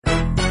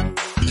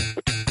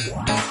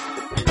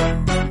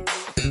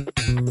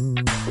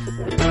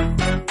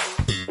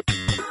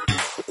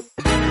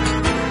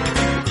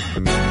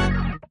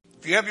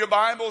If you have your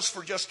Bibles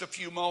for just a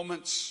few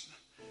moments,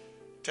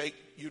 take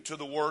you to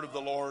the Word of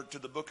the Lord, to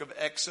the book of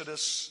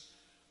Exodus,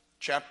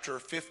 chapter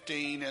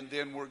 15, and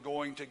then we're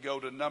going to go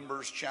to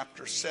Numbers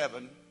chapter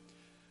 7.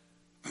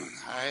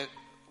 I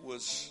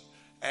was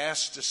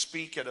asked to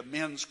speak at a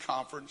men's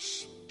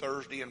conference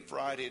Thursday and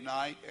Friday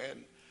night,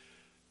 and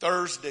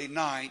Thursday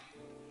night,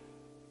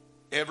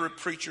 every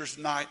preacher's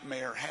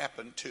nightmare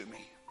happened to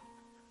me.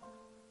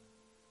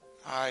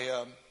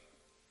 I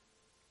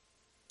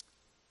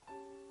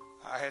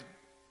had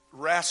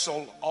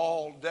wrestled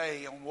all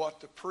day on what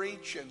to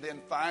preach, and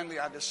then finally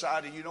I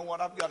decided, you know what,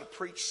 I've got to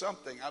preach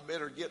something. I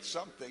better get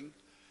something.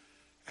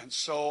 And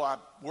so I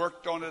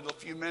worked on it a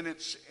few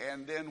minutes,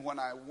 and then when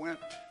I went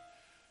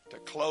to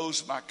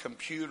close my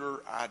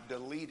computer, I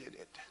deleted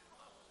it.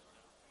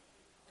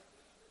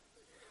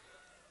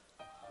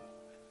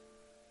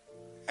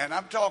 And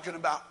I'm talking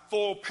about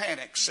full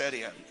panic set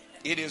in.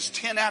 It is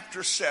 10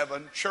 after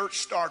 7. Church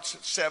starts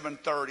at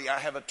 7:30. I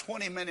have a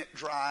 20-minute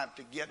drive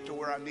to get to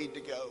where I need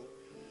to go.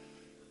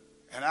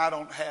 And I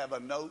don't have a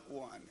note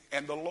one.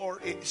 And the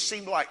Lord, it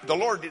seemed like the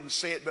Lord didn't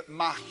say it, but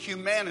my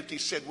humanity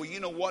said, well,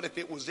 you know what? If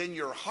it was in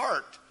your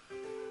heart,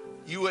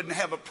 you wouldn't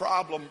have a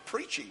problem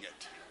preaching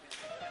it.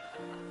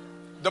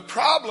 The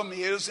problem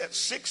is at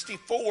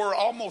 64,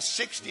 almost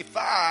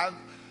 65,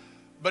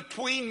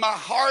 between my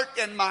heart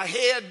and my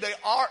head,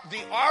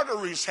 the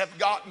arteries have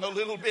gotten a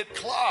little bit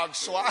clogged.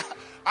 So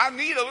I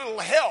need a little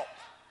help.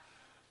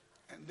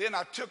 And then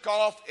I took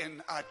off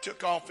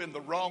in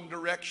the wrong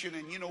direction.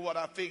 And you know what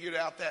I figured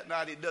out that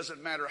night? It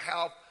doesn't matter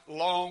how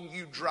long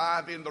you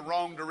drive in the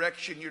wrong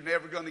direction, you're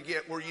never going to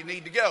get where you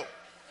need to go.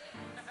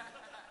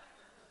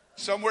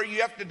 Somewhere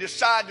you have to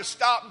decide to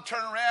stop and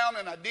turn around,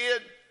 and I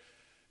did.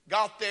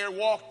 Got there,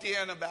 walked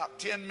in, about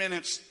 10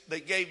 minutes, they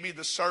gave me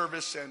the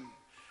service, and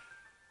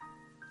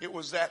it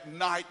was that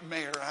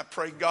nightmare. I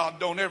pray, God,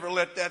 don't ever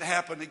let that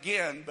happen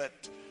again.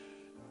 But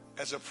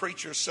as a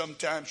preacher,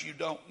 sometimes you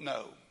don't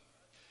know.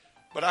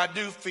 But I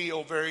do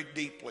feel very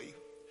deeply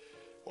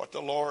what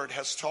the Lord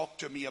has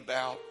talked to me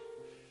about.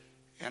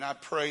 And I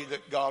pray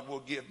that God will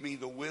give me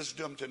the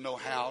wisdom to know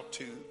how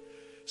to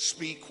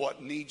speak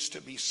what needs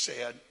to be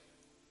said.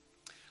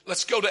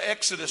 Let's go to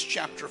Exodus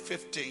chapter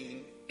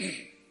 15.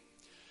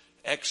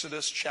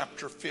 Exodus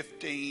chapter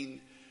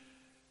 15.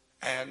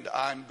 And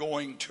I'm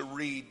going to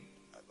read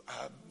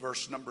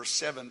verse number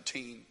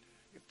 17,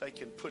 if they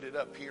can put it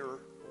up here.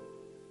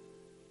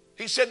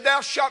 He said,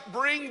 thou shalt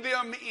bring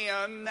them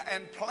in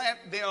and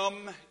plant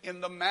them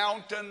in the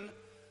mountain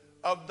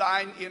of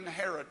thine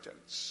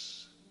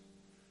inheritance,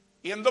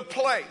 in the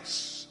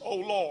place, O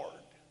Lord,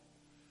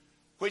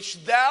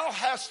 which thou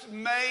hast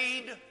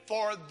made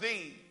for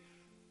thee.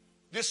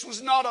 This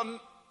was not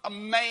a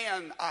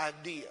man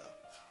idea.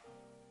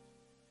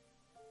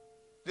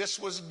 This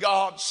was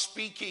God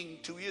speaking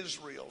to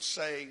Israel,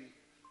 saying,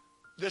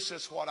 this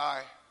is what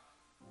I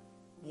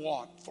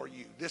want for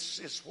you. This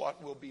is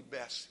what will be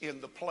best.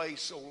 In the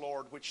place, O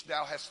Lord, which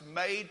thou hast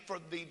made for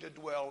thee to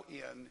dwell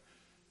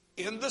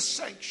in the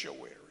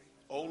sanctuary,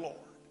 O Lord,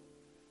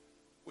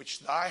 which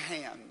thy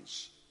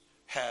hands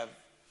have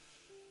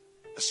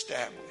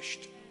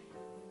established.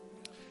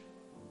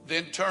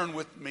 Then turn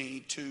with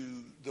me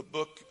to the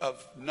book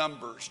of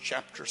Numbers,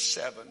 chapter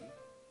 7.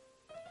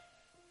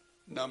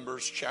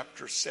 Numbers,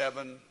 chapter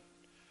 7.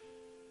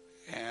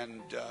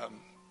 And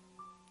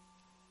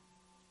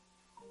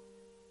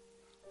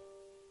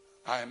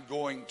I am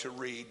going to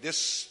read.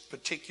 This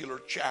particular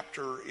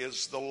chapter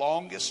is the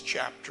longest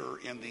chapter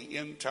in the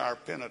entire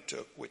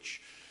Pentateuch,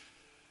 which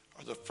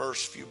are the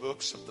first few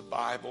books of the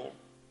Bible.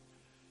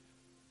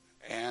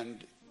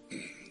 And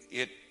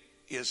it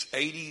is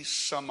 80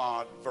 some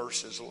odd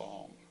verses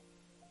long.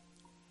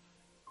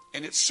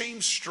 And it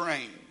seems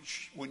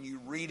strange when you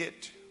read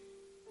it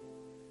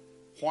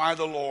why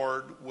the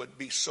Lord would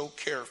be so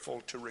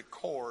careful to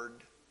record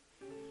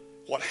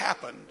what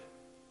happened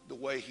the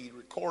way he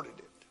recorded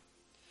it.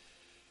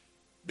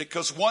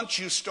 Because once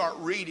you start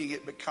reading,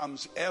 it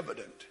becomes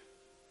evident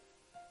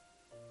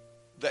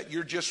that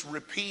you're just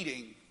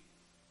repeating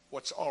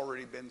what's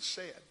already been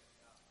said.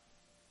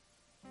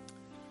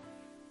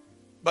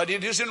 But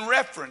it is in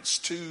reference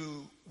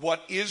to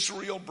what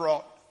Israel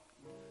brought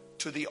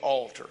to the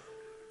altar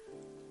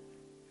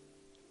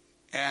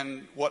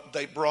and what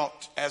they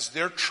brought as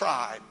their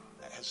tribe,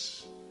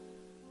 as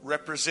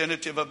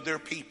representative of their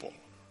people.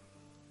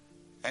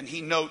 And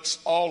he notes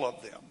all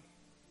of them.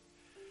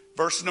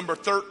 Verse number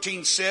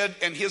 13 said,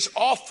 and his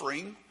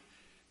offering,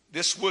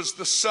 this was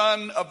the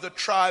son of the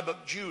tribe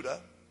of Judah,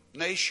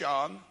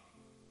 Nashon,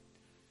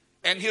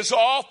 and his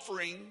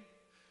offering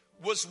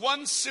was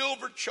 1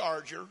 silver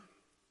charger.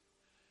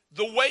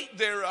 The weight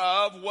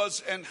thereof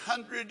was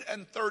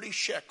 130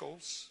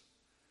 shekels.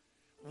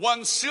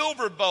 1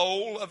 silver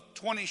bowl of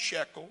 20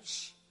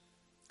 shekels,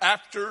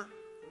 after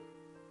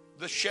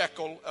the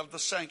shekel of the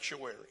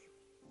sanctuary.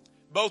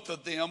 Both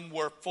of them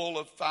were full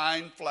of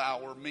fine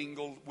flour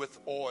mingled with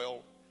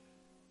oil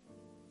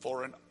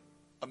for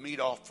a meat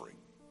offering.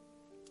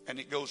 And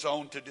it goes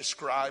on to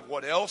describe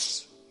what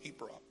else he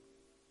brought.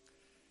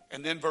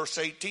 And then verse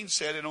 18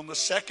 said, and on the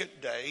second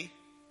day,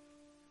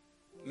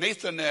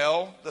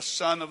 Nathanael, the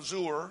son of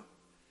Zur,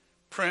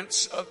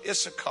 prince of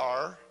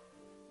Issachar,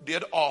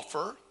 did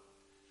offer.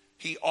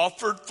 He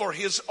offered for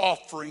his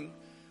offering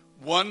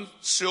 1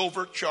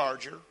 silver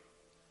charger.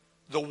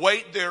 The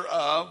weight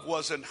thereof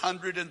was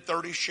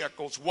 130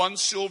 shekels, 1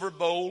 silver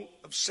bowl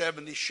of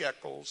 70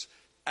 shekels,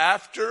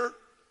 after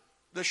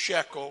the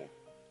shekel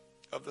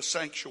of the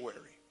sanctuary.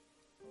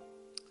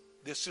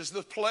 This is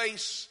the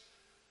place,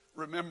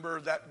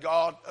 remember, that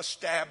God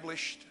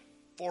established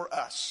for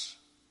us.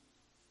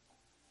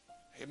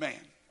 Amen.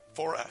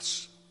 For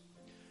us.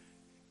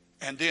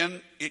 And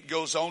then it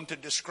goes on to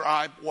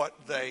describe what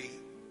they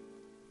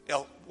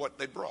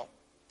brought.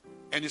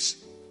 And it's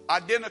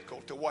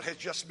identical to what has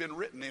just been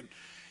written.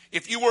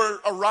 If you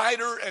were a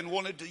writer and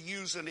wanted to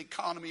use an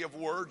economy of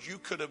words, you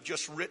could have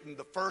just written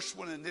the first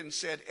one and then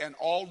said, and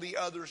all the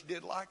others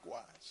did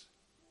likewise.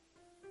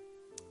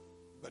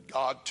 But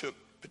God took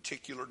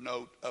particular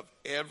note of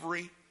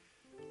every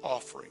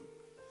offering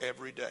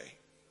every day.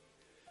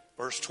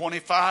 Verse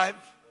 25,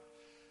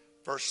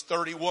 verse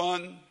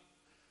 31,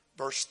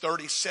 verse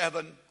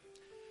 37,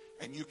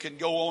 and you can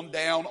go on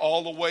down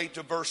all the way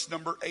to verse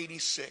number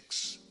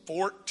 86.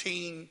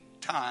 14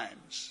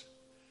 times.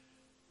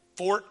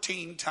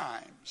 14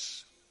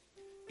 times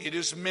it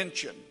is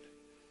mentioned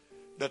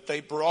that they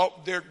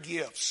brought their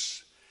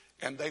gifts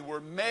and they were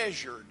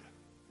measured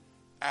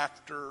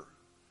after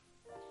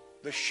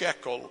the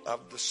shekel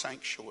of the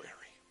sanctuary.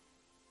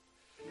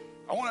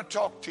 I want to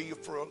talk to you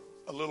for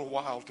a little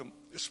while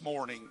this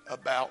morning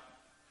about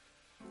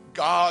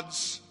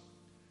God's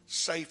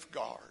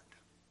safeguard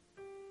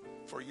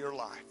for your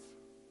life.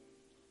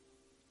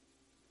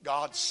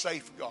 God's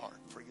safeguard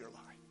for your life.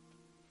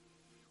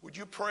 Would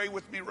you pray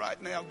with me right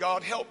now?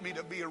 God, help me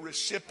to be a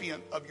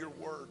recipient of your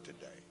word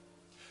today.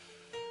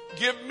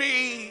 Give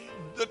me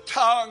the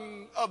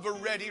tongue of a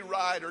ready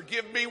writer.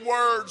 Give me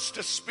words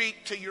to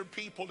speak to your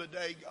people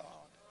today, God.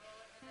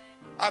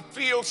 I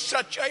feel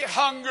such a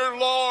hunger,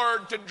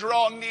 Lord, to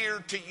draw near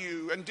to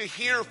you and to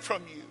hear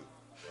from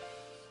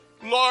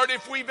you. Lord,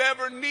 if we've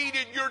ever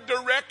needed your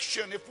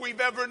direction, if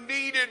we've ever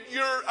needed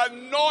your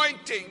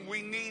anointing,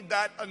 we need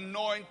that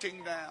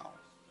anointing now.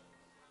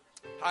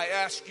 I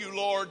ask you,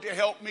 Lord, to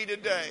help me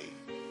today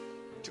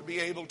to be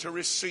able to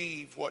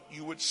receive what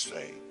you would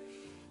say.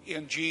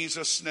 In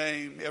Jesus'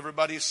 name,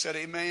 everybody said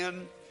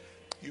amen.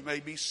 You may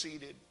be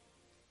seated.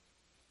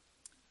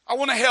 I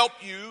want to help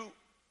you,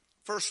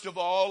 first of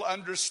all,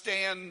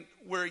 understand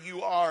where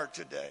you are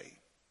today.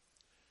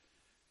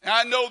 Now,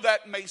 I know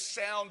that may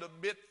sound a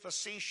bit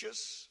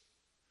facetious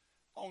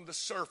on the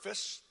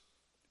surface,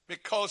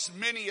 because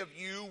many of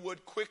you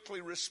would quickly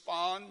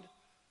respond,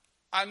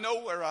 I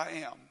know where I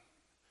am.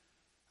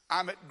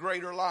 I'm at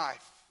greater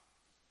life.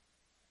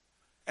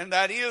 And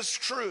that is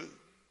true,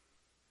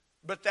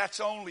 but that's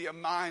only a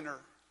minor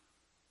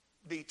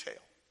detail.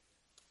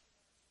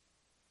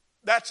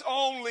 That's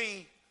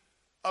only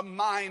a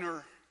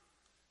minor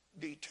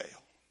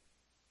detail.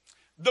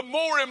 The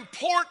more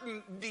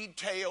important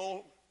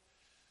detail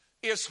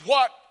is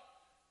what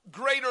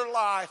greater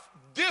life,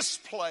 this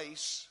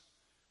place,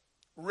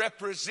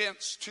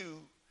 represents to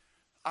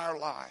our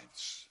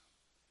lives.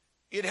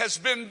 It has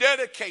been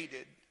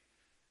dedicated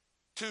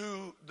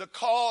to the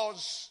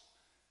cause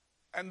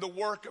and the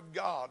work of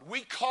God.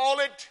 We call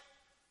it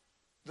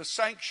the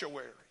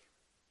sanctuary.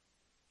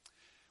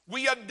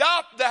 We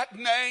adopt that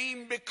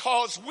name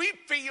because we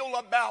feel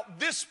about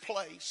this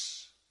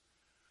place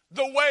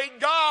the way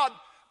God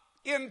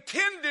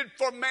intended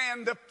for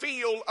man to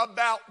feel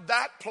about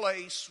that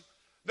place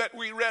that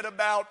we read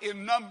about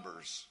in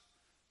Numbers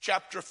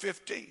chapter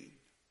 15.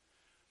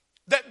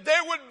 That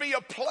there would be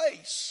a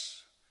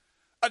place,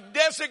 a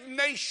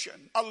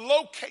designation, a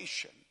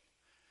location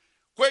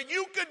where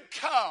you could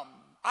come,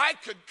 I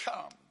could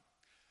come,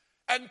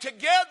 and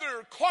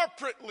together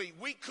corporately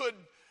we could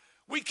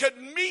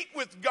meet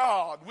with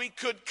God, we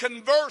could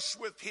converse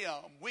with him,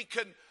 we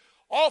could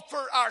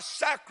offer our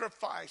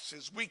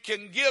sacrifices, we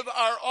can give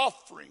our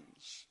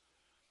offerings.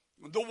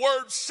 The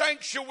word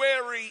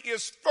sanctuary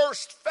is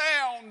first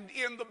found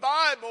in the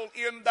Bible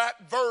in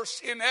that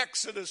verse in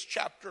Exodus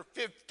chapter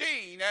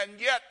 15, and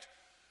yet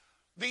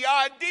the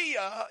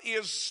idea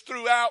is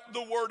throughout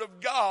the Word of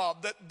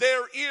God that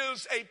there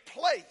is a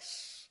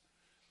place.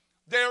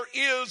 There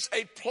is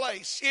a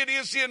place. It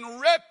is in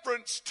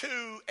reference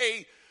to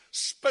a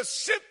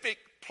specific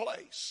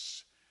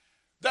place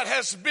that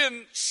has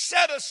been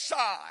set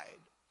aside.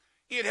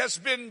 It has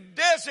been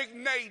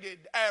designated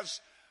as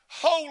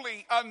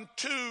holy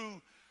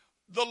unto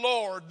the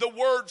Lord. The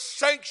word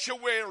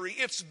sanctuary,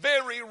 its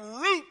very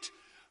root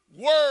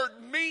word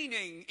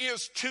meaning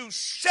is to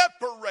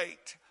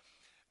separate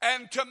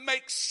and to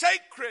make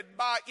sacred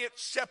by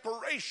its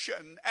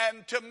separation,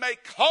 and to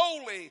make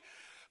holy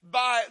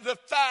by the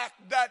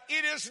fact that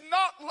it is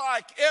not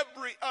like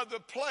every other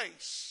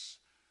place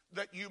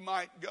that you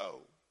might go.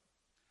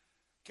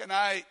 Can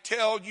I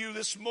tell you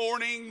this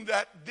morning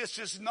that this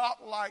is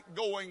not like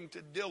going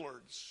to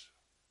Dillard's?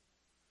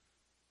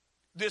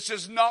 This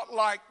is not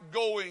like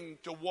going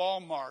to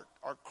Walmart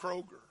or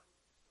Kroger.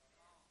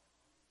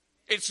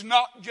 It's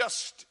not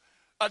just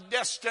a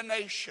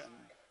destination.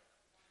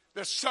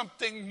 There's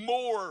something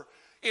more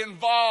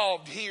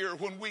involved here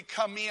when we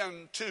come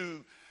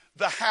into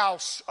the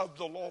house of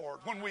the Lord,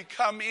 when we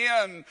come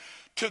in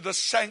to the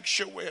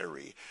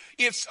sanctuary.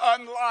 It's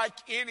unlike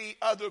any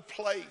other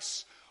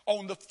place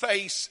on the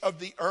face of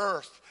the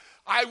earth.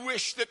 I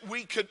wish that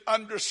we could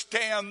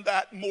understand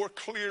that more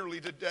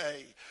clearly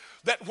today.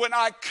 That when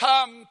I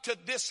come to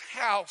this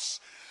house,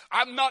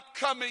 I'm not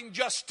coming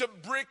just to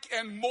brick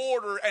and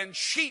mortar and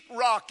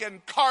sheetrock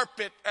and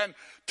carpet and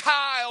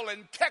tile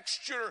and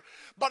texture,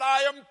 but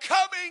I am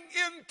coming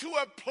into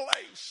a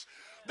place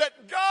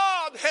that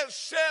God has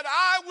said,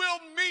 I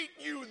will meet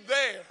you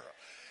there.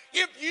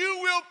 If you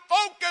will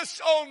focus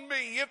on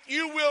me, if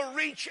you will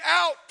reach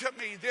out to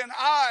me, then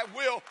I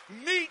will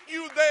meet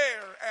you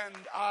there and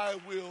I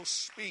will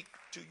speak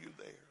to you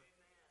there.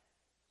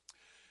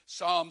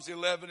 Psalms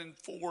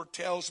 11:4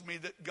 tells me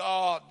that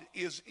God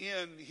is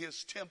in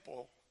his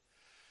temple.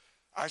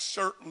 I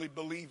certainly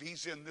believe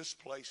he's in this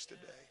place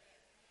today.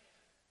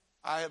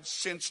 I have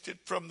sensed it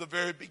from the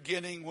very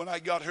beginning when I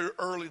got here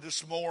early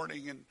this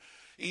morning, and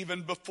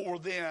even before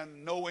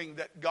then, knowing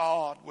that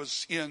God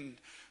was in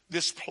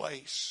this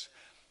place.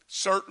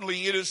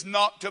 Certainly it is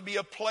not to be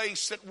a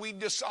place that we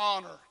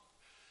dishonor.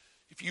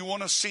 If you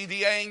want to see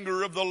the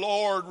anger of the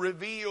Lord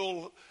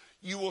revealed,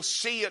 you will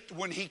see it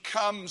when he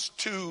comes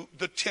to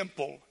the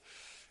temple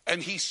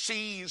and he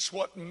sees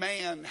what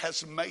man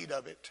has made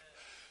of it.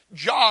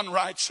 John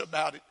writes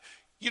about it.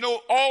 You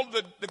know, all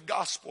the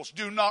Gospels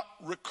do not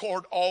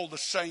record all the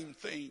same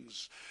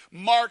things.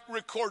 Mark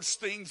records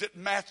things that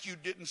Matthew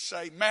didn't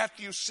say.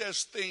 Matthew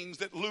says things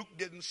that Luke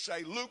didn't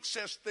say. Luke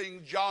says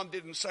things John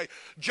didn't say.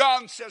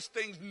 John says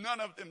things none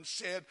of them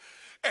said.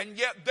 And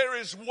yet there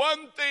is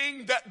one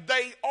thing that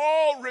they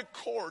all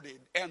recorded,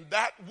 and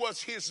that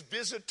was his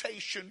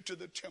visitation to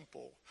the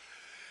temple.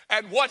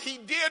 And what he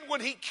did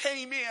when he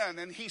came in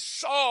and he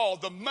saw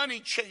the money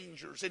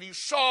changers and he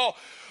saw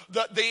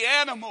the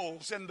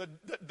animals and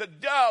the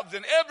doves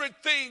and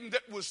everything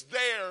that was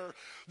there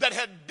that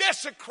had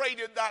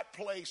desecrated that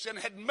place and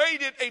had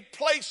made it a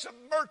place of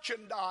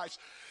merchandise.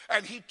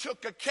 And he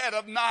took a cat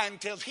of nine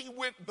tails. He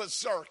went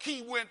berserk.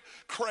 He went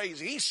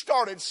crazy. He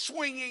started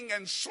swinging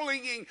and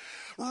slinging,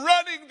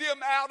 running them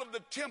out of the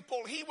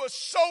temple. He was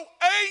so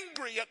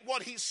angry at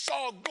what he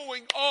saw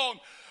going on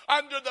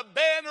under the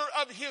banner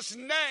of his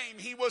name.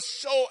 He was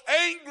so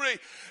angry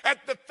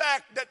at the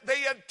fact that they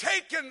had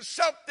taken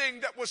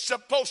something that was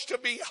supposed to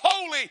be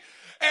holy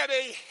and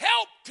a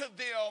help to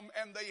them,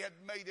 and they had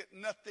made it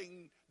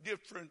nothing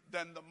different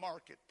than the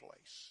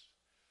marketplace.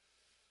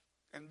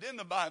 And then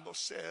the Bible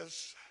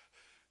says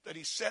that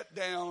he sat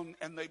down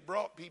and they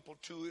brought people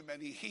to him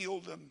and he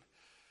healed them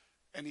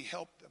and he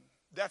helped them.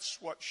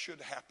 That's what should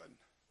happen.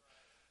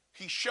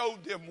 He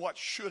showed them what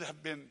should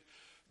have been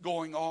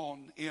going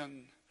on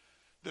in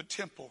the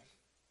temple.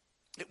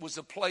 It was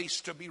a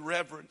place to be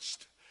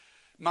reverenced.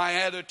 My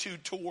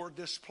attitude toward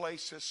this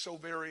place is so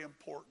very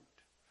important.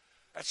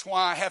 That's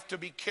why I have to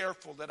be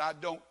careful that I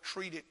don't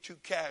treat it too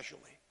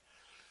casually.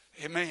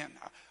 Amen.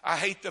 I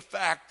hate the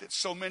fact that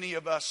so many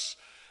of us,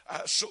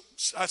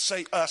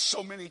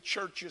 so many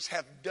churches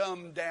have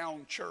dumbed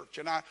down church.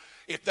 And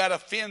if that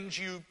offends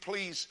you,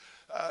 please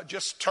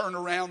just turn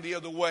around the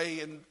other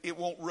way and it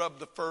won't rub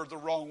the fur the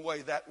wrong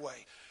way that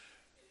way.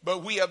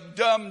 But we have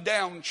dumbed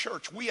down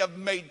church. We have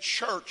made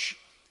church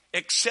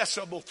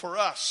accessible for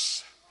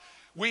us.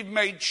 We've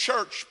made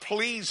church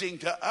pleasing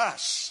to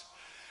us.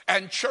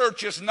 And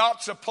church is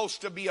not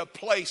supposed to be a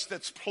place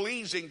that's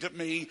pleasing to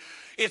me.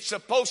 It's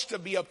supposed to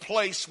be a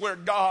place where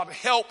God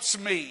helps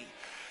me.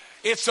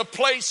 It's a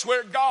place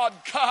where God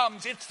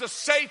comes. It's the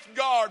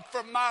safeguard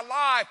for my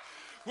life.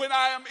 When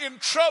I am in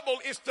trouble,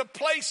 it's the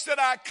place that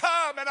I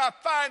come and I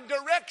find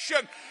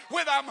direction.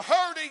 When I'm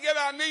hurting and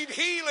I need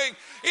healing,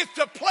 it's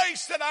the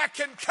place that I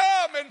can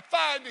come and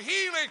find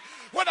healing.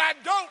 When I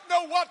don't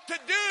know what to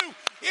do,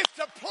 it's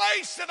the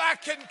place that I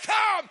can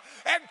come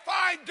and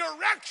find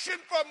direction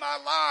for my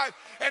life.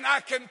 And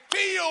I can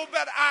feel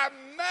that I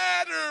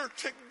matter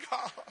to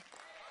God.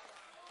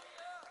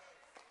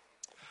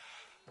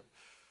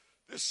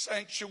 This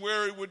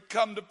sanctuary would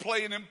come to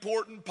play an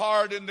important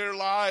part in their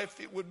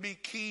life. It would be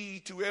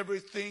key to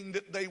everything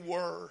that they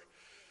were.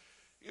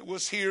 It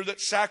was here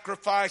that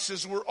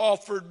sacrifices were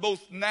offered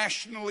both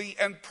nationally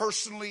and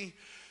personally.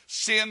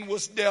 Sin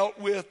was dealt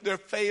with. Their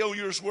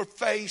failures were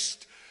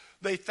faced.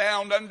 They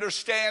found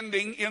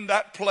understanding in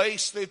that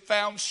place. They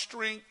found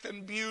strength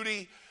and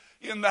beauty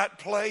in that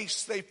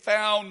place. They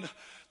found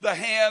the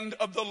hand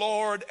of the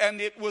Lord, and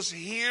it was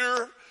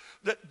here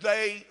that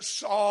they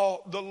saw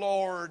the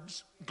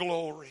Lord's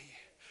glory.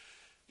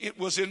 It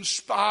was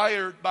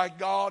inspired by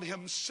God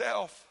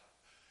himself.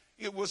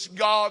 It was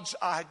God's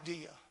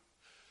idea.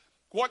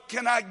 What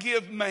can I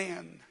give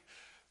man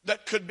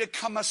that could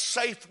become a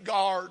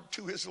safeguard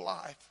to his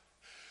life?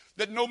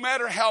 That no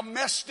matter how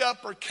messed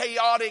up or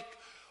chaotic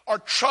or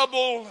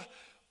trouble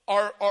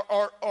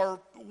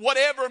or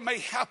whatever may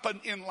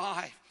happen in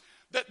life,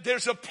 that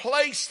there's a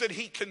place that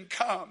he can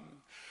come,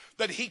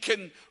 that he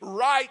can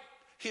right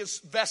his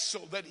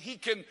vessel, that he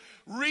can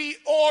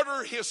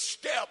reorder his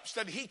steps,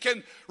 that he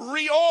can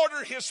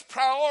reorder his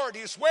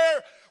priorities.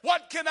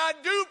 What can I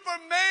do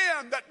for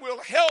man that will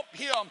help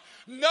him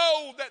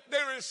know that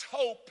there is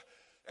hope?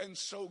 And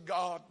so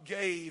God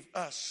gave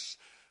us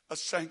a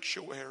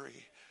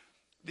sanctuary,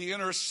 the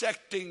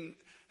intersecting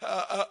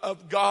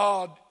of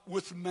God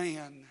with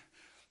man.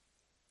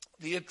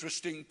 The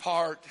interesting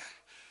part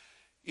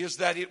is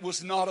that it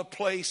was not a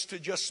place to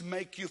just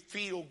make you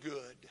feel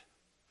good.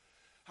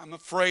 I'm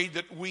afraid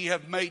that we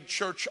have made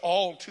church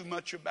all too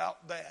much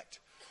about that.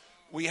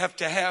 We have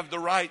to have the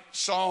right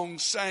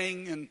songs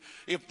sang, and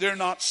if they're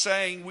not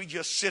sang, we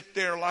just sit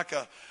there like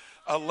a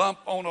lump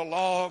on a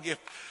log.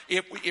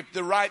 If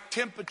the right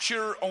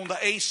temperature on the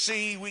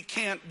AC, we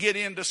can't get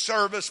into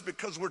service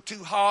because we're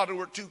too hot or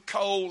we're too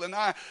cold. And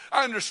I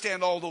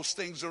understand all those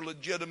things are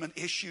legitimate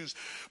issues.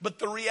 But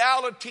the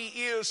reality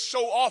is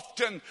so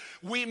often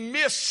we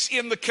miss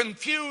in the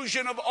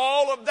confusion of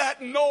all of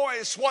that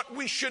noise what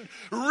we should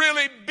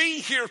really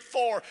be here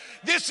for.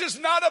 This is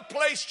not a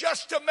place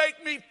just to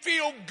make me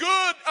feel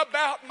good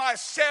about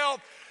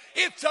myself.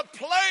 It's a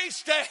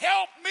place to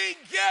help me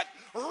get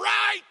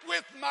right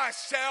with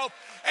myself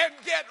and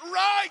get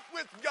right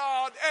with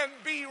God and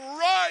be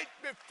right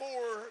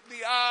before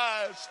the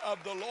eyes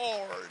of the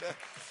Lord.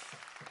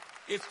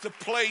 It's the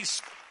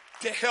place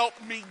to help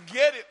me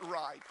get it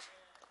right.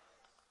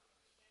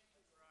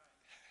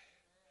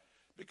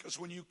 Because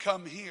when you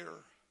come here,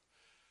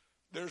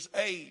 there's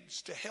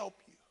aids to help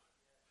you.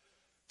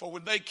 For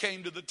when they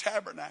came to the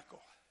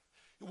tabernacle,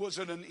 it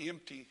wasn't an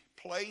empty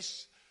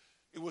place.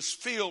 It was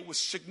filled with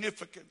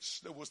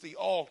significance. There was the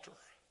altar,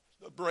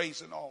 the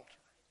brazen altar.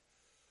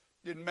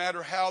 Didn't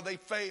matter how they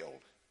failed.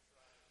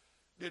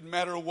 Didn't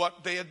matter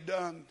what they had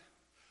done.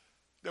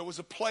 There was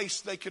a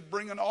place they could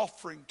bring an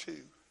offering to.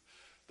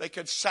 They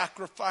could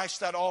sacrifice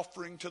that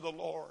offering to the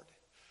Lord.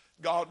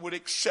 God would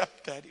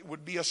accept that. It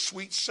would be a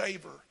sweet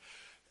savor,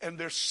 and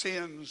their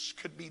sins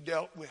could be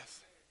dealt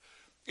with.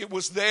 It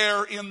was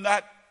there in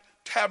that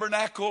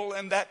tabernacle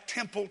and that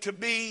temple to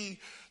be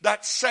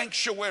that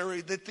sanctuary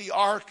that the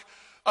Ark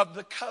of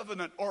the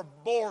Covenant, or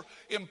more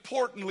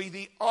importantly,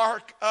 the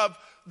Ark of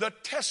the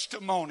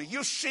Testimony.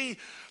 You see,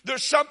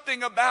 there's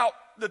something about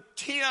the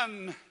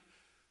 10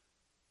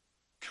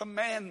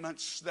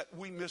 commandments that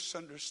we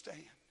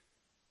misunderstand.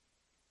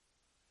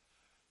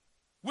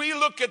 We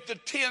look at the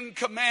 10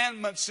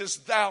 commandments as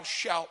thou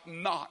shalt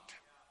not.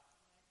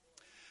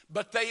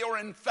 But they are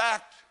in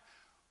fact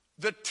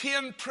the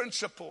 10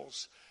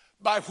 principles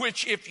by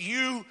which if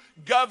you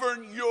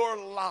govern your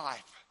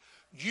life,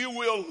 you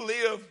will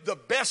live the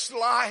best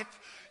life.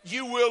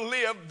 You will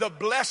live the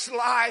blessed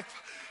life.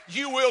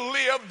 You will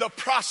live the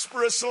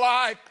prosperous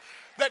life.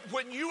 That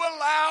when you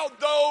allow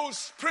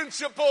those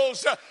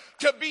principles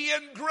to be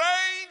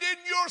ingrained in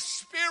your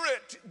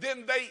spirit,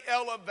 then they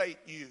elevate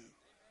you.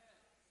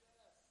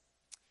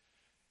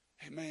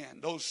 Amen.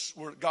 Those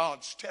were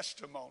God's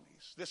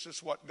testimonies. This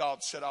is what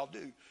God said, I'll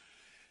do.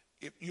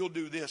 If you'll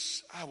do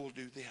this, I will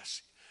do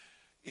this.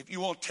 If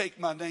you won't take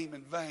my name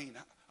in vain,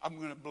 I'm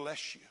going to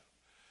bless you.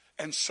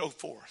 And so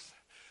forth.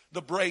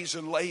 The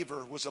brazen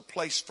laver was a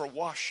place for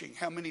washing.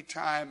 How many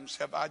times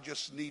have I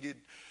just needed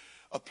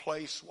a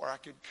place where I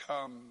could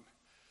come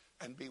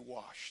and be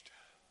washed?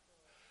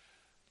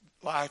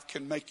 Life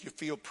can make you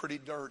feel pretty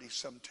dirty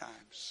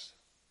sometimes.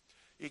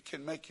 It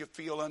can make you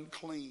feel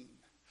unclean.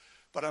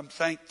 But I'm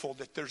thankful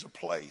that there's a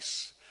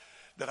place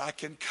that I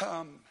can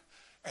come,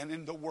 and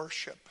in the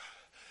worship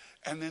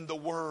and in the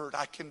word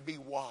I can be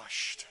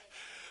washed.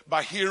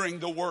 By hearing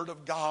the word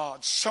of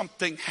God,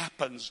 something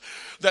happens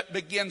that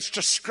begins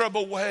to scrub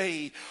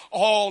away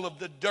all of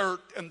the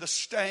dirt and the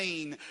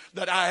stain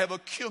that I have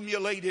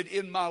accumulated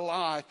in my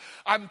life.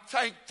 I'm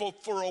thankful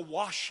for a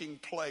washing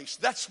place.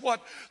 That's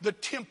what the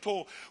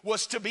temple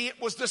was to be.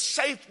 It was the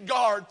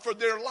safeguard for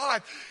their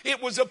life.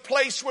 It was a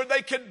place where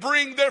they could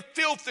bring their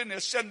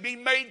filthiness and be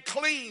made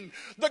clean.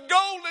 The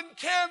golden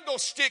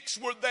candlesticks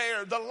were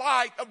there, the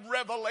light of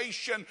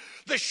revelation,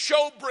 the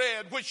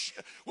showbread, which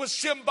was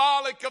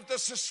symbolic of the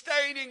sustaining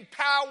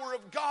power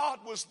of God,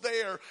 was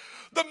there.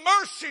 The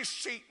mercy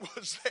seat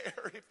was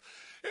there.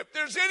 If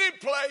there's any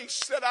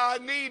place that I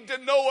need to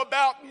know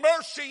about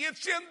mercy,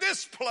 it's in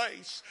this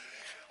place.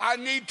 I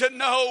need to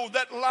know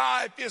that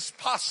life is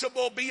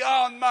possible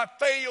beyond my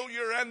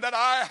failure, and that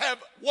I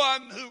have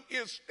one who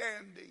is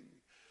standing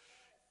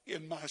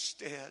in my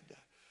stead.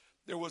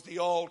 There was the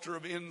altar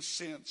of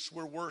incense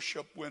where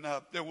worship went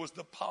up. There was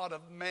the pot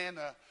of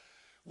manna,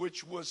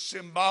 which was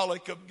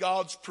symbolic of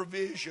God's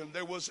provision.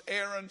 There was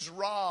Aaron's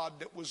rod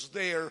that was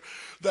there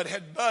that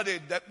had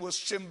budded, that was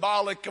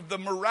symbolic of the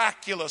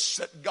miraculous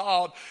that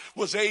God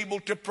was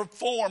able to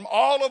perform.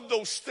 All of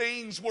those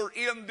things were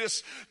in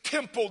this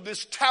temple,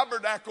 this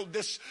tabernacle,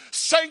 this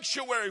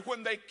sanctuary.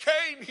 When they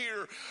came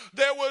here,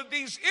 there were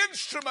these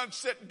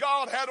instruments that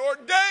God had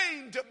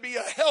ordained to be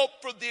a help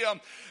for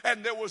them.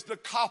 And there was the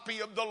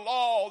copy of the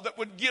law that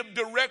would give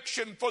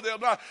direction for them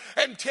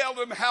and tell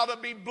them how to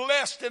be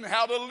blessed and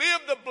how to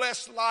live the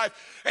blessed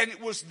life. And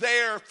it was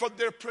there for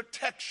their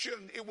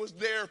protection. It was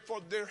there for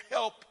their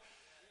help.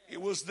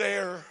 It was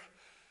there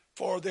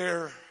for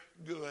their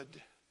good.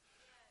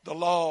 The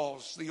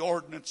laws, the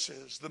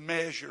ordinances, the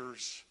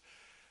measures,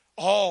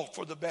 all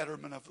for the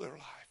betterment of their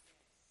life.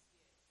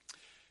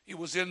 It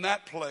was in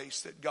that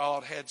place that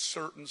God had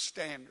certain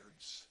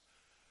standards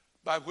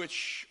by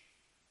which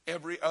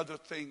every other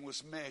thing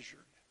was measured.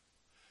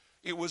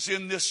 It was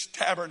in this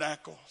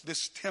tabernacle,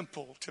 this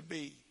temple to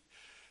be,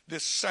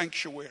 this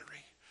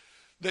sanctuary,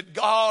 that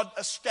God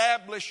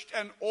established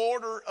an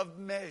order of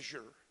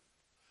measure.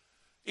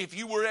 If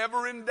you were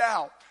ever in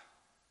doubt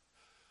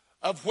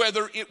of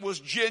whether it was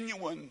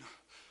genuine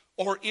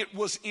or it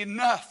was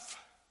enough,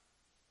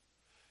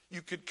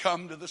 you could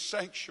come to the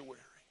sanctuary.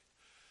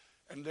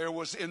 And there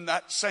was in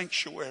that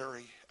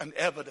sanctuary an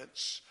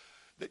evidence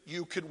that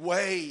you could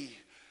weigh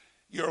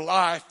your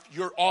life,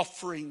 your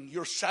offering,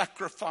 your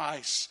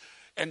sacrifice,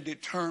 and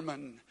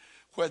determine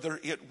whether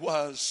it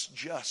was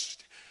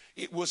just.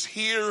 It was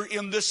here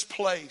in this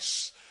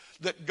place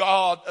that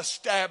God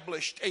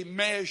established a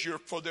measure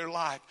for their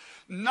life,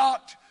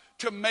 not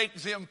to make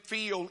them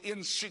feel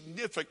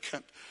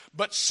insignificant,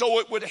 but so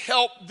it would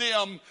help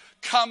them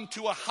come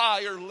to a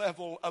higher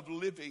level of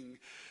living.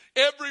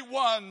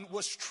 Everyone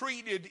was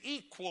treated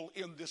equal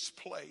in this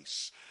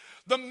place.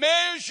 The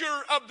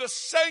measure of the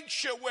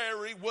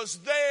sanctuary was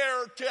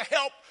there to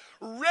help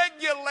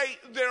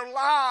regulate their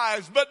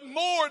lives, but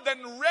more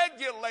than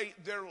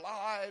regulate their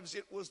lives,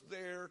 it was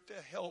there to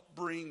help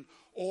bring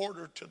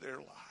order to their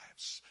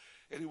lives.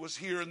 And it was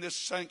here in this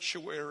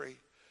sanctuary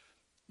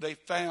they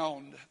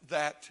found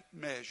that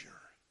measure.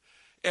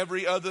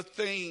 Every other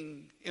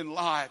thing in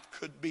life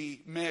could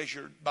be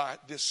measured by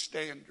this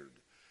standard,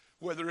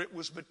 whether it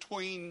was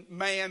between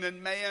man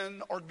and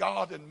man or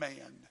God and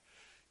man.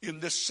 In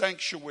this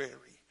sanctuary,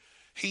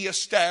 he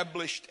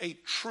established a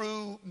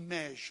true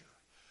measure,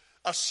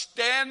 a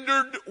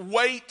standard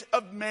weight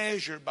of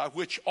measure by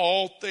which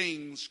all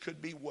things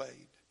could be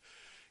weighed.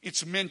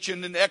 It's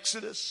mentioned in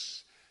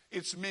Exodus,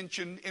 it's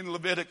mentioned in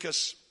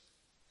Leviticus,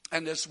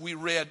 and as we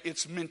read,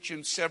 it's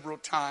mentioned several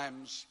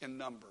times in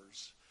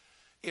Numbers.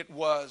 It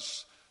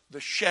was the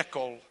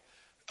shekel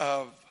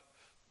of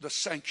the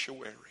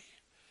sanctuary.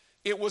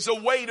 It was a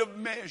weight of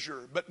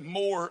measure, but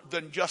more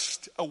than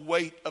just a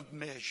weight of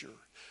measure.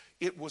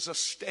 It was a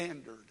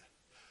standard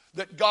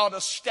that God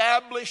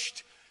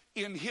established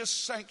in his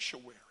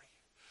sanctuary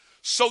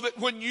so that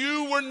when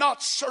you were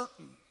not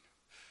certain,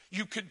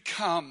 you could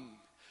come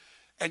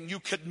and you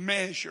could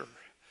measure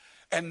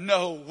and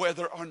know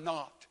whether or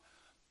not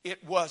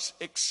it was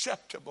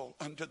acceptable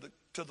unto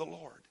the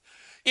Lord.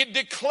 It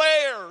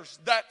declares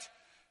that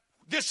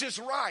this is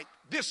right.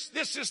 This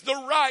is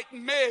the right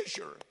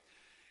measure.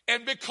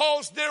 And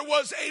because there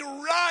was a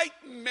right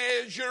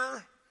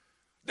measure,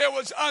 there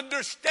was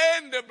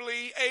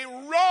understandably a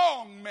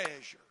wrong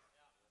measure.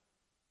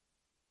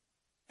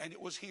 And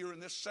it was here in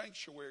this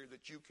sanctuary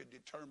that you could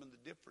determine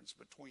the difference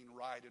between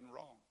right and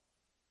wrong.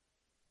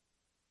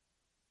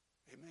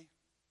 Amen.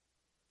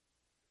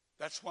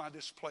 That's why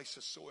this place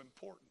is so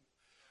important.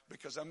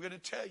 Because I'm going to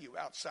tell you,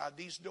 outside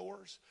these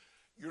doors,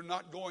 you're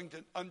not going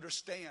to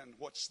understand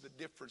what's the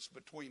difference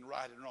between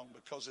right and wrong.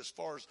 Because as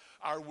far as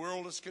our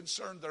world is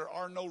concerned, there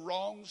are no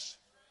wrongs.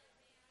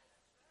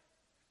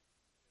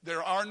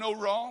 There are no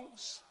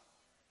wrongs.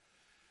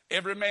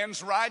 Every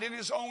man's right in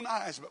his own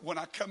eyes. But when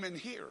I come in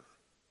here,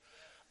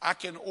 I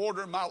can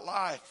order my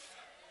life.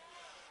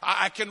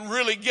 I can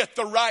really get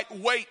the right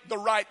weight, the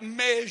right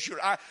measure.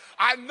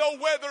 I know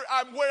whether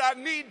I'm where I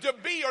need to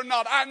be or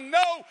not. I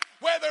know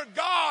whether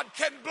God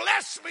can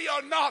bless me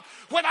or not.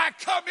 When I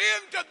come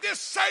into this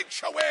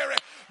sanctuary,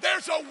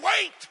 there's a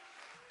weight.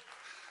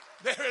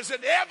 There is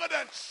an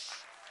evidence.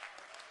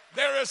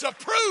 There is a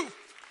proof.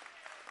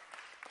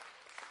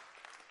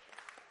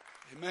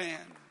 Amen.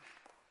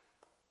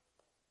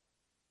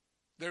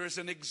 There is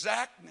an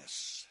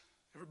exactness.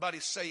 Everybody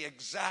say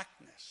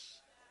exactness.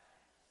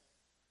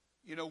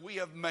 You know, we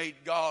have made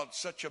God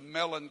such a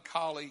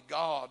melancholy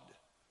God.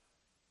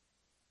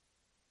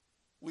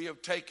 We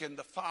have taken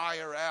the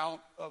fire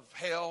out of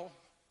hell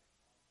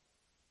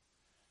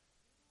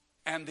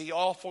and the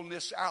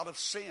awfulness out of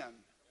sin.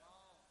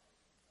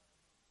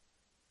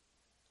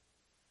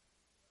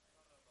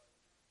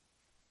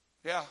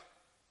 Yeah.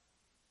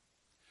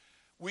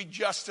 We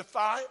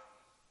justify it.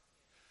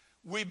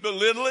 We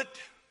belittle it.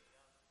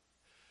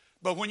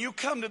 But when you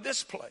come to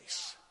this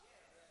place,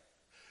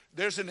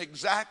 there's an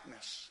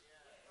exactness.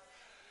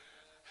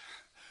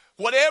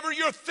 Whatever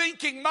your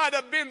thinking might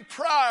have been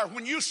prior,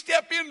 when you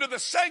step into the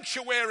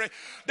sanctuary,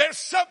 there's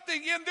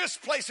something in this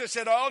place that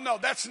said, oh no,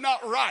 that's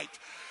not right.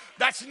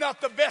 That's not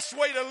the best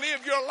way to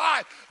live your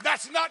life.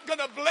 That's not going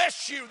to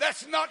bless you.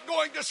 That's not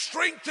going to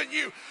strengthen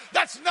you.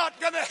 That's not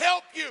going to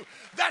help you.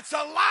 That's a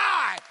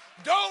lie.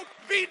 Don't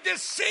be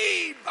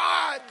deceived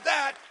by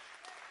that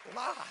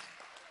lie.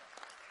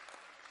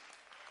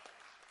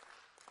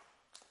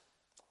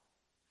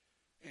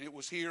 And it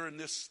was here in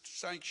this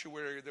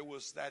sanctuary there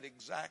was that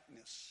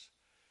exactness.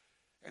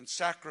 And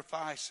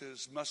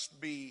sacrifices must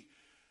be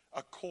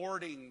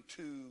according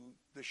to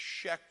the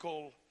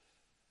shekel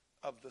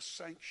of the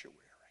sanctuary.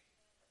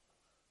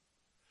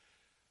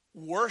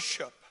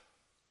 Worship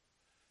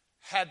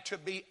had to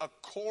be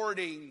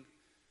according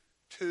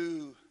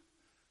to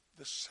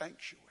the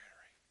sanctuary,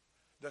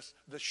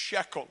 the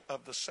shekel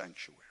of the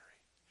sanctuary.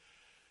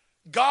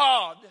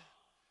 God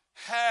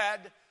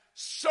had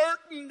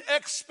certain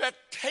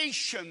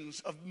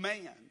expectations of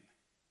man.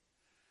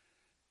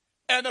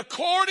 And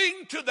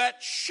according to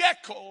that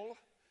shekel,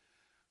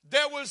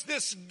 there was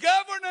this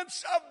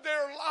governance of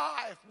their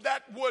life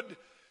that would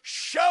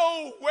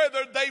show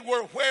whether they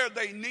were where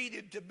they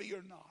needed to be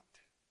or not.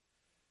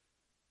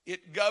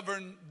 It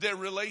governed their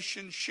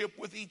relationship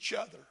with each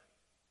other.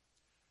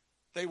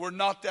 They were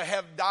not to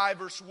have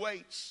diverse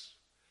weights,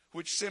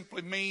 which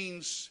simply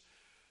means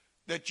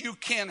that you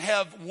can't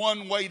have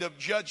one weight of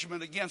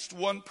judgment against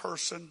one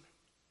person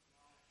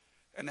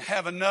and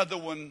have another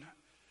one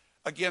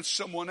against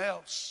someone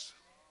else.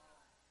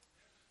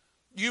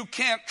 You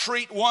can't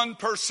treat one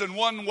person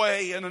one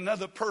way and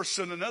another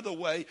person another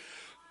way,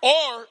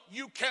 or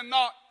you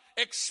cannot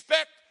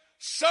expect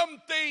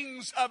some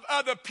things of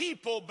other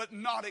people but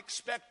not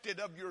expect it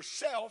of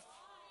yourself.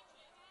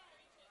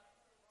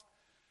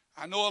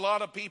 I know a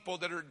lot of people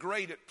that are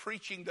great at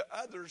preaching to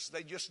others,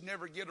 they just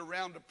never get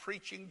around to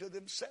preaching to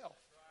themselves.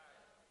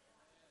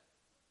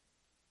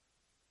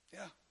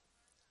 Yeah.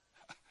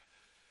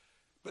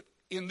 But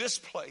in this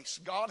place,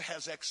 God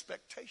has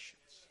expectations.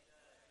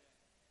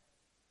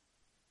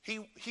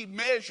 He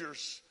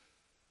measures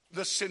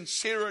the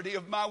sincerity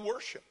of my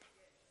worship.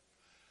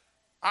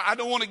 I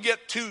don't want to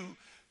get too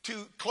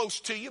close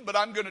to you, but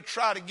I'm going to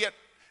try to get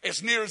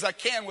as near as I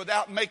can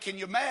without making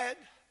you mad.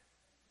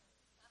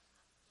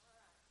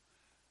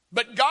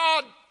 But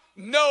God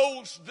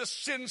knows the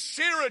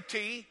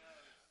sincerity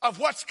of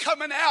what's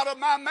coming out of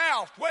my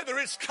mouth, whether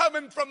it's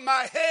coming from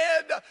my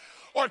head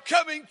or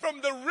coming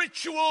from the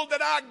ritual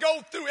that I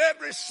go through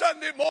every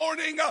Sunday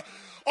morning,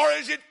 or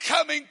is it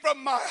coming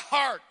from my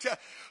heart?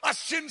 A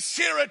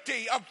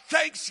sincerity of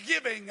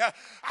thanksgiving.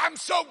 I'm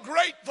so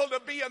grateful to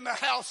be in the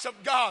house of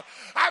God.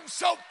 I'm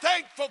so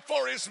thankful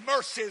for His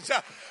mercies.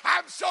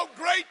 I'm so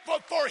grateful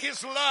for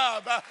His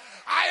love.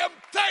 I am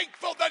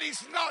thankful that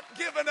He's not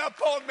given up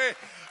on me.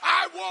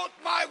 I want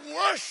my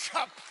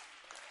worship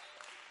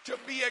to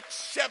be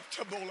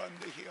acceptable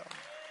unto Him.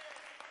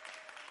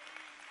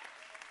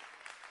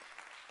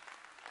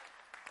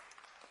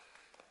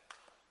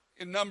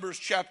 In Numbers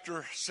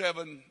chapter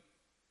 7,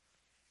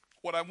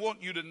 what I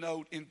want you to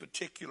note in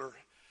particular,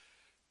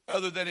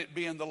 other than it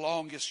being the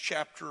longest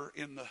chapter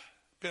in the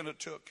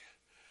Pentateuch,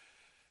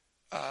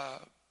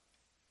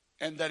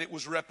 and that it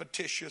was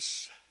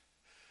repetitious,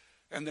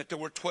 and that there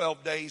were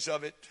 12 days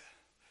of it,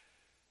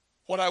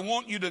 what I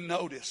want you to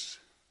notice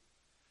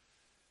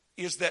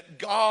is that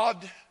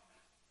God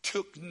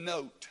took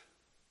note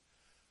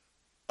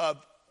of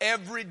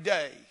every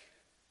day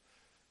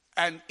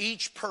and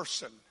each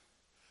person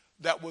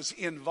that was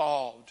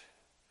involved,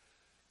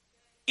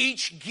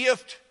 each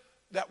gift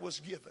that was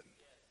given.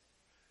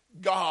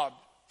 God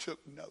took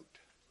note.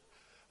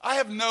 I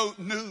have no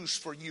news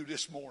for you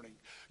this morning.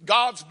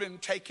 God's been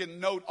taking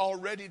note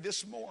already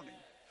this morning.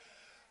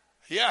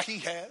 Yeah, He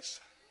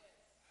has.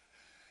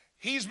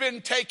 He's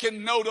been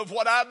taking note of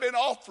what I've been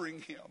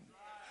offering Him.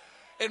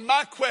 And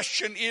my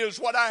question is,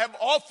 what I have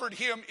offered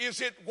Him,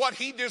 is it what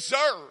He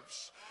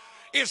deserves?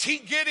 Is He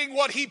getting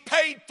what He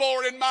paid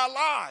for in my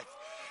life?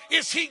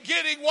 Is He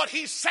getting what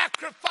He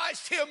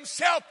sacrificed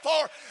Himself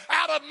for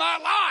out of my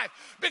life?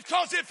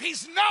 Because if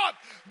He's not,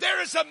 there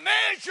is a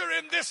measure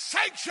in this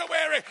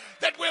sanctuary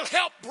that will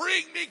help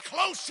bring me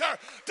closer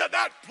to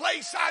that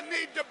place I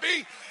need to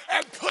be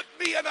and put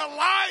me in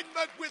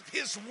alignment with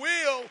His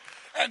will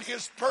and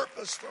His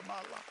purpose for my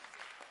life.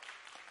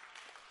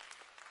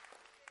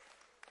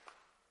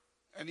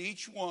 And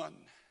each one,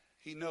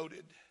 He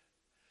noted,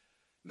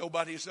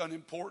 nobody's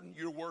unimportant.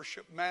 Your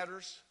worship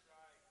matters.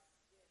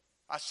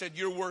 I said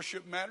your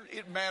worship matters.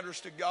 It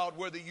matters to God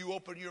whether you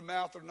open your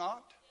mouth or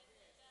not.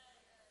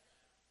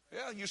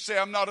 Yeah, you say,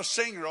 I'm not a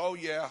singer. Oh,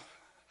 yeah.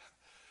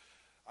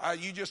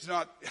 You're just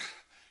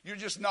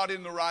not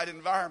in the right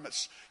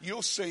environments.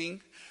 You'll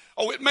sing.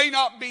 Oh, it may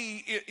not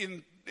be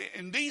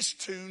in these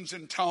tunes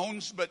and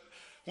tones, but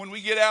when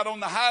we get out on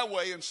the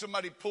highway and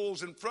somebody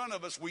pulls in front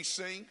of us, we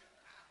sing.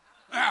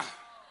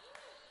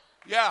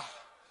 Yeah.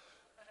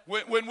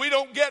 When we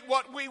don't get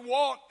what we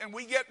want and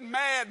we get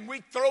mad and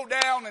we throw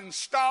down and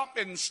stomp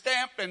and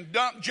stamp and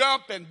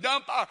jump and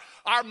dump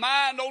our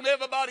mind on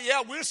everybody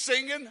else, we're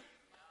singing.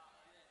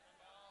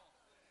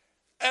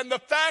 And the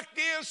fact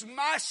is,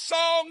 my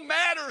song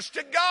matters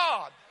to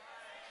God.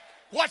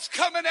 What's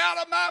coming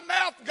out of my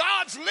mouth,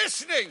 God's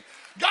listening.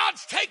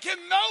 God's taking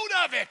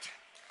note of it.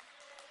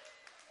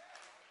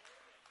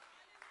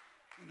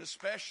 And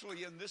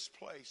especially in this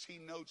place, He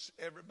notes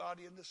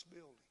everybody in this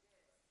building.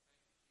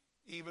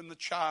 Even the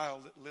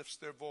child that lifts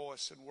their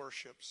voice and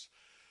worships,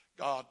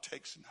 God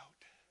takes note.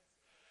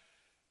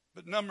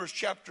 But Numbers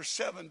chapter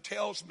 7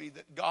 tells me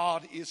that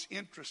God is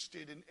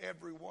interested in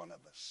every one of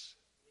us.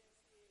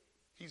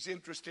 He's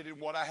interested in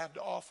what I have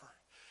to offer.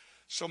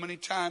 So many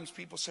times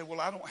people say, well,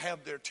 I don't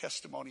have their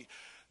testimony.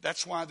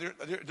 That's why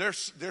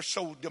they're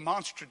so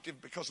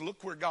demonstrative, because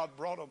look where God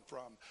brought them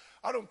from.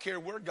 I don't care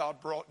where God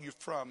brought you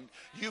from.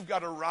 You've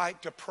got a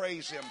right to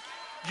praise him.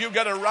 You've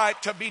got a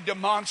right to be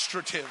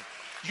demonstrative.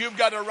 You've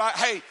got a right.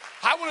 Hey,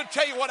 I want to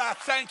tell you what I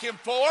thank him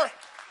for.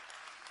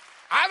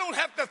 I don't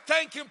have to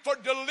thank him for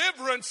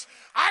deliverance.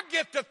 I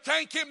get to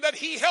thank him that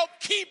he helped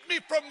keep me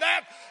from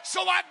that,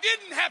 so I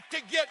didn't have to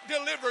get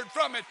delivered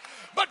from it.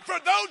 But for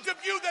those of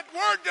you that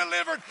were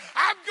delivered,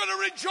 I'm going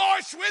to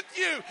rejoice with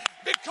you,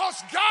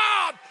 because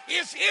God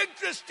is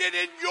interested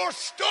in your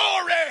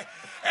story,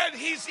 and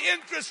he's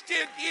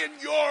interested in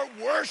your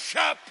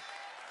worship.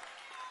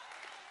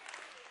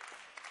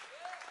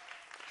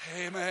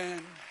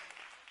 Amen.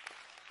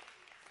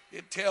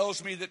 It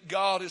tells me that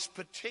God is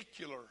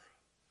particular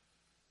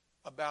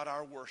about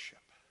our worship.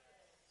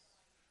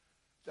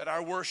 That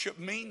our worship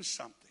means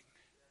something.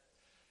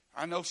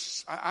 I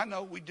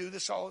know we do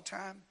this all the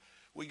time.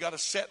 We got a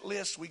set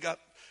list. We got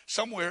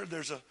somewhere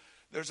there's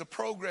a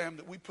program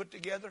that we put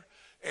together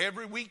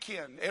every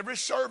weekend, every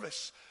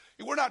service.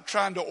 We're not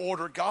trying to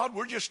order God.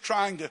 We're just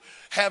trying to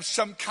have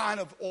some kind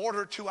of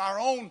order to our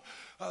own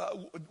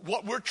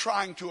what we're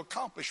trying to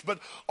accomplish. But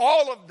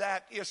all of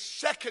that is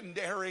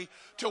secondary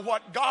to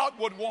what God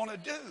would want to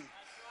do.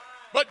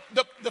 But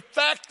the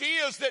fact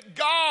is that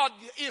God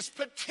is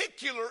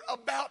particular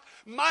about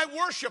my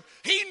worship.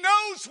 He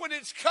knows when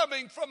it's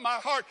coming from my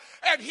heart,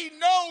 and he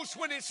knows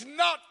when it's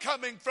not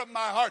coming from my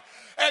heart.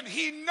 And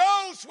he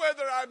knows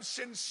whether I'm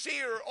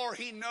sincere, or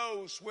he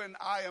knows when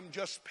I am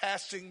just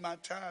passing my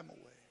time away.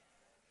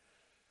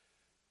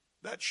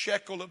 That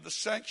shekel of the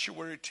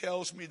sanctuary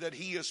tells me that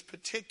he is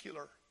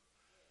particular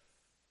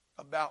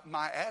about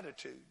my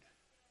attitude.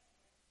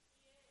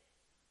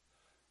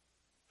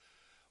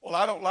 Well,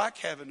 I don't like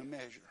having a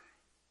measure.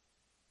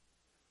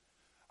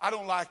 I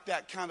don't like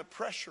that kind of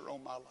pressure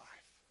on my life.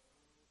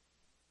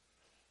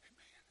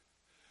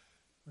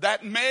 Amen.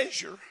 That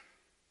measure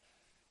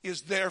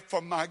is there for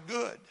my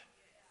good.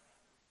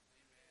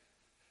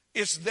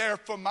 It's there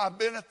for my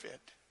benefit.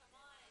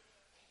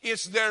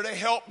 It's there to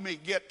help me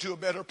get to a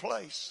better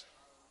place.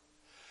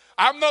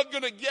 I'm not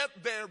going to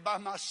get there by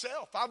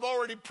myself. I've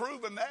already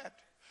proven that.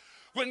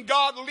 When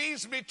God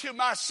leaves me to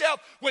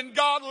myself, when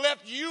God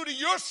left you to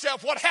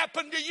yourself, what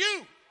happened to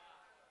you?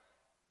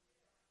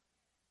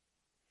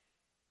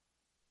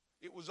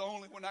 It was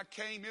only when I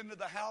came into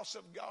the house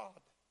of God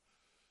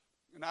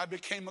and I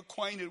became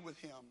acquainted with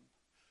him,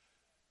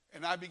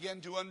 and I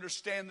began to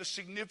understand the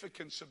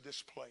significance of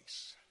this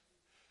place,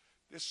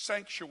 this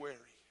sanctuary.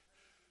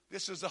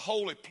 This is a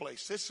holy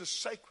place. This is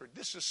sacred.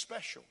 This is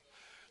special.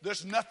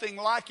 There's nothing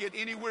like it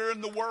anywhere in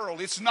the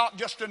world. It's not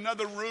just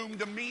another room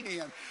to meet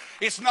in.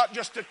 It's not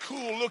just a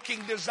cool looking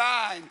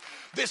design.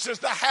 This is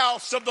the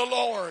house of the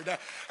Lord.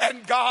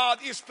 And God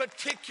is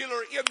particular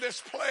in this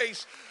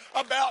place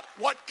about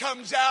what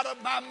comes out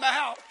of my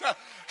mouth,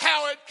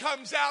 how it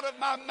comes out of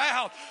my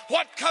mouth,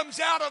 what comes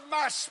out of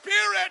my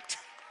spirit.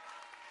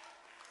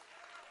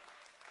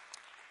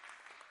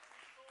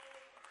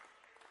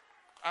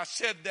 I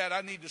said that. I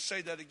need to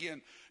say that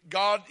again.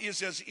 God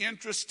is as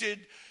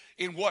interested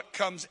in what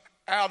comes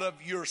out of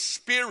your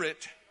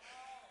spirit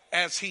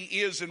as he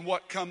is in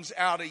what comes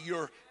out of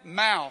your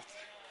mouth.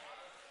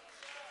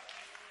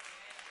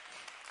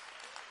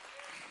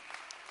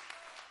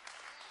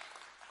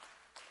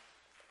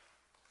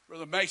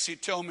 Brother Macy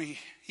told me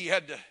he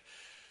had to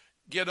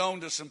get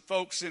on to some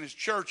folks in his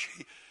church,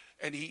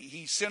 and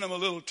he sent them a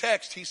little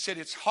text. He said,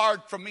 it's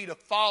hard for me to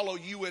follow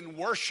you in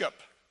worship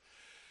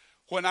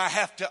when I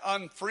have to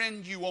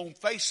unfriend you on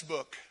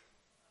Facebook.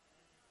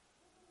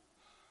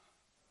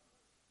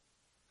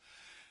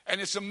 And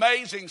it's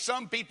amazing,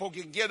 some people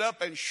can get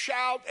up and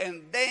shout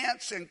and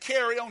dance and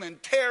carry on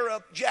and tear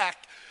up Jack,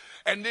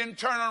 and then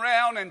turn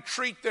around and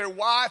treat their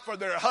wife or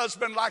their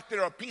husband like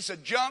they're a piece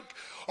of junk,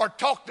 or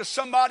talk to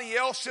somebody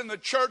else in the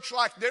church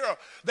like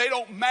they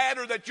don't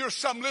matter, that you're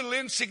some little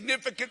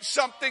insignificant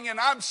something and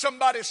I'm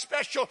somebody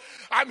special.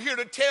 I'm here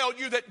to tell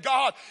you that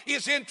God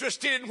is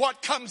interested in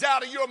what comes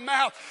out of your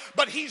mouth,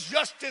 but he's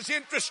just as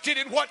interested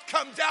in what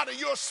comes out of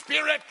your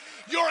spirit,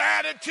 your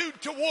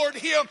attitude toward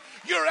him,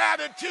 your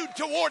attitude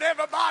toward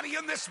everybody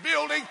in this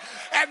building.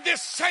 And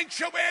this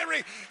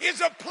sanctuary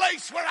is a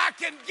place where I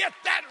can get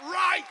that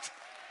right.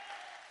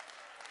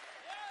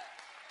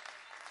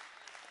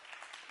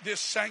 This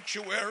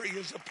sanctuary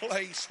is a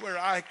place where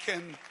I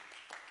can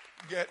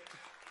get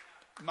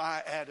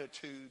my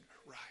attitude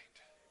right.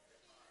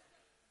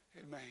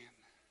 Amen.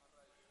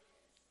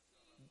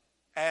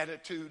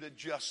 Attitude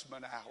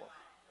adjustment hour.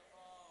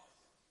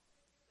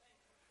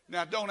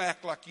 Now, don't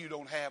act like you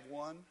don't have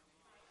one.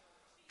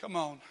 Come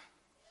on.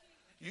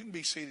 You can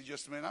be seated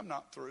just a minute. I'm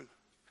not through.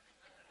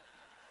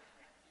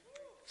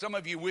 Some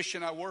of you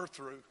wishing I were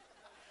through.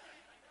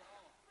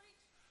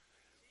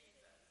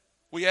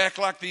 We act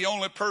like the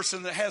only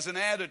person that has an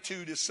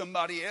attitude is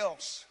somebody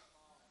else.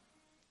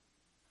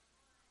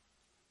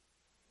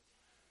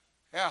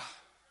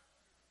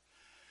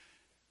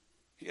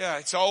 Yeah,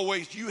 it's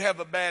always you have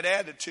a bad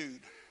attitude.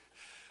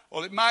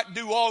 Well, it might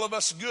do all of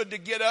us good to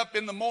get up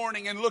in the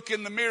morning and look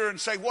in the mirror and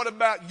say, what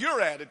about your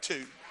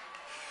attitude?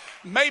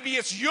 Maybe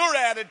it's your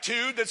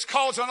attitude that's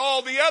causing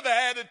all the other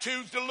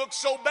attitudes to look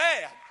so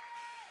bad.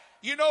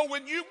 You know,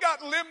 when you've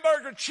got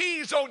Limburger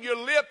cheese on your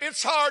lip,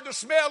 it's hard to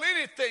smell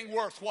anything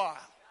worthwhile.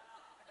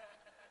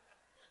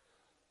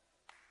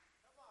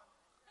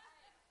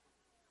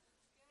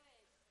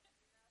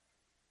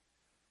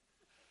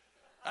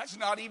 That's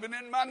not even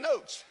in my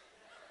notes.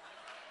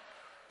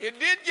 It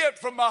did get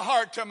from my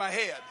heart to my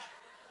head.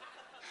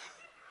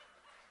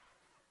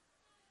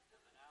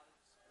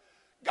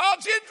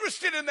 God's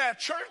interested in that,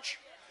 church.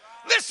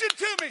 Listen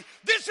to me.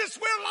 This is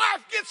where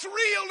life gets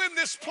real in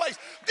this place.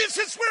 This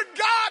is where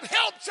God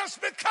helps us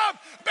become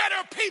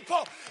better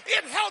people.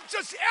 It helps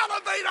us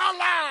elevate our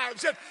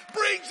lives and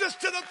brings us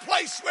to the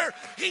place where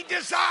He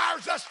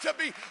desires us to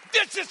be.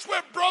 This is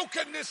where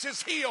brokenness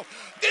is healed.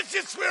 This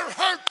is where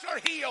hurts are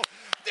healed.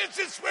 This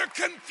is where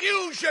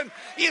confusion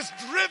is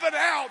driven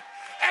out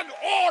and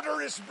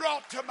order is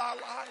brought to my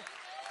life.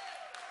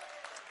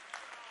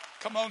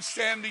 Come on,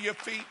 stand to your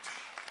feet.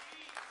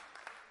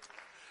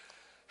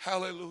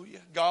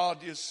 Hallelujah. God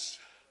is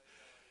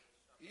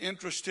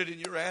interested in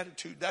your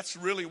attitude. That's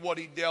really what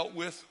He dealt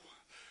with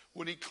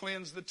when He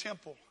cleansed the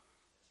temple.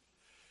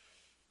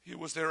 It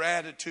was their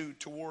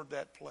attitude toward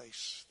that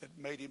place that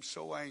made Him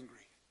so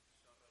angry.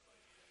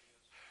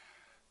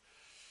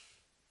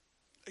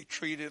 They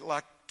treated it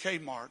like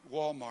Kmart,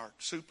 Walmart,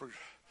 Super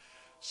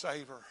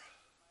Saver,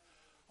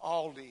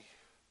 Aldi,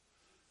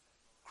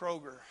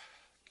 Kroger,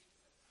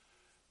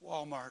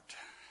 Walmart,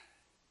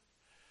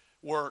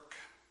 work.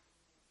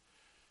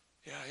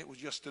 Yeah, it was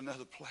just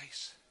another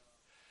place.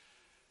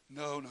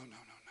 No.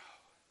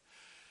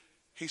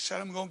 He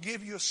said, I'm going to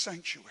give you a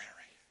sanctuary.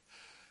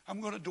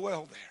 I'm going to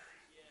dwell there.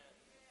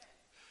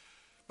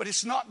 But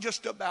it's not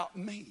just about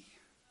me.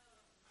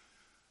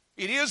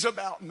 It is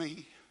about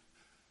me.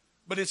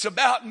 But it's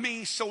about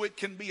me so it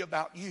can be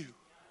about you.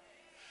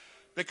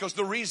 Because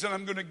the reason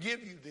I'm going to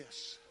give you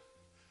this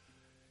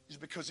is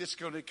because it's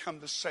going to become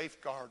the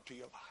safeguard to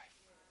your life.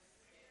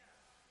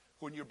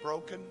 When you're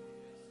broken,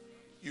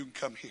 you can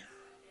come here.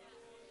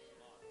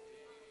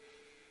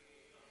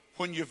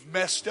 When you've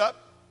messed up,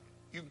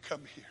 you can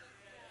come here.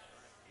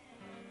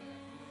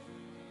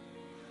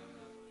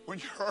 When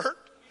you're hurt,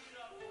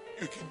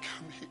 you can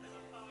come here.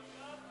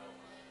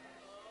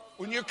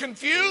 When you're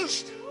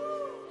confused,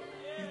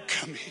 you can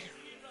come here.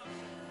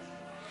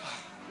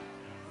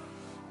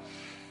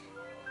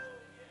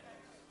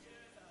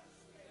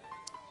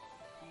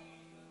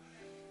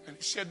 And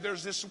He said,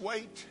 there's this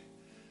weight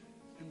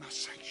in my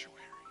sanctuary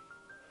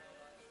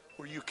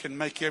where you can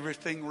make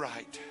everything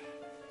right.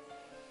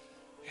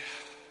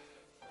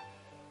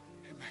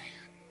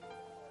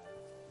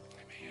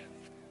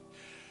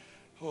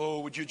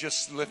 Oh, would you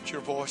just lift your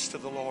voice to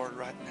the Lord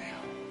right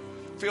now?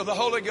 Feel the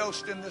Holy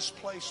Ghost in this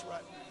place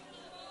right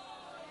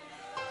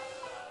now.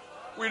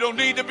 We don't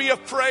need to be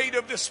afraid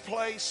of this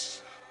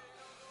place.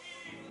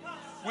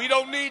 We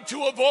don't need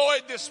to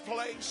avoid this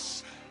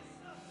place.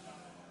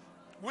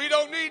 We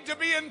don't need to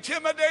be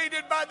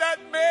intimidated by that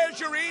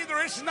measure either.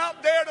 It's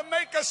not there to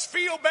make us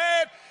feel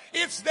bad.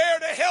 It's there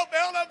to help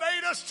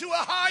elevate us to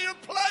a higher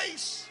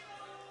place.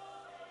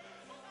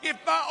 If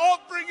my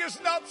offering is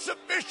not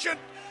sufficient,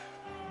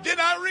 then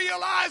I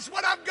realize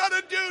what I've got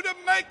to do to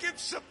make it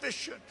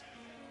sufficient.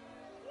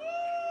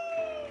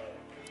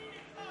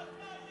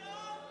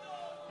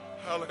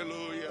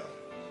 Hallelujah.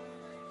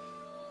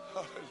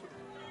 Hallelujah.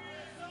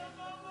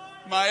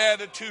 My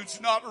attitude's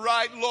not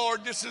right,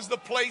 Lord. This is the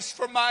place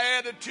for my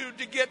attitude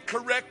to get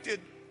corrected.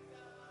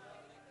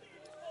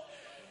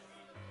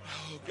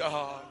 Oh,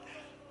 God.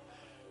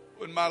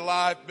 When my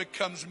life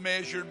becomes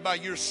measured by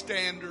your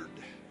standard,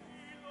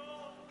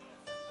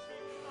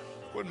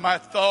 when my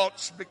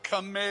thoughts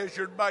become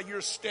measured by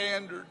your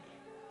standard,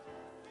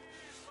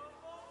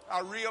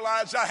 I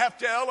realize I have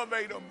to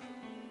elevate them.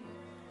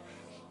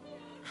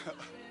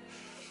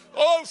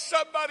 Oh,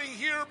 somebody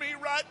hear me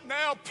right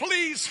now.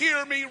 Please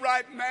hear me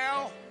right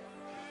now.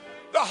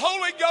 The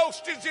Holy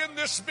Ghost is in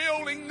this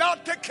building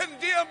not to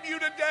condemn you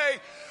today,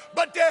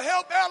 but to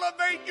help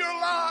elevate your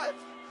life.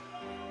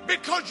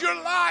 Because your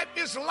life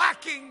is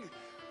lacking.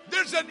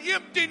 There's an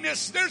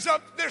emptiness.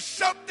 There's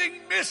something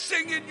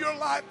missing in your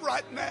life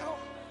right now.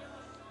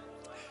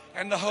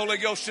 And the Holy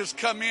Ghost has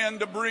come in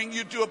to bring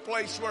you to a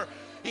place where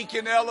He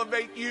can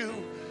elevate you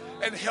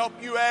and help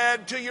you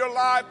add to your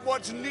life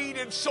what's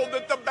needed so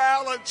that the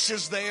balance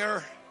is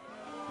there.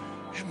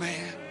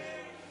 Amen.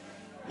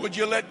 Would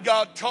you let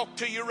God talk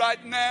to you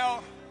right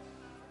now?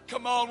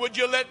 Come on, would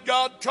you let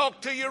God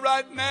talk to you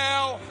right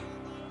now?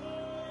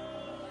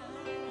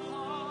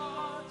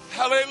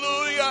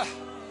 Hallelujah.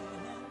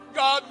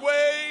 God,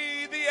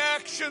 weigh the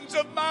actions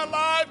of my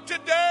life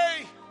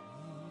today.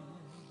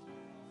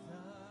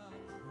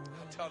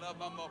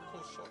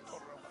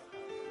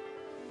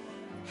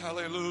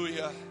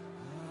 Hallelujah.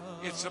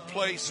 It's a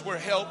place where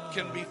help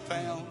can be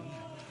found.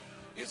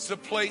 It's a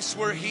place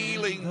where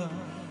healing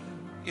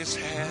is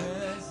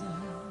had.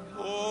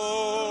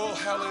 Oh,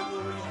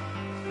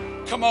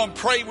 hallelujah. Come on,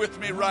 pray with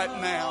me right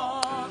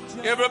now.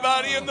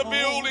 Everybody in the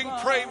building,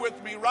 pray with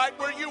me right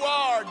where you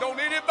are.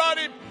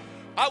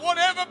 I want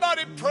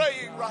everybody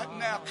praying right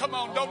now. Come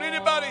on, don't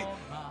anybody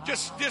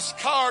just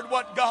discard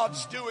what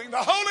God's doing. The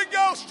Holy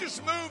Ghost is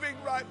moving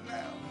right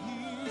now.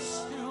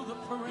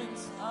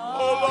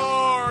 Oh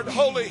Lord,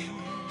 holy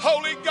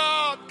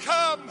God,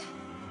 come.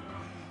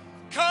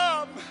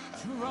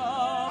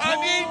 I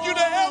need you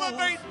to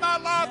elevate my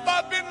life.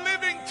 I've been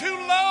living too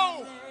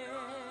low.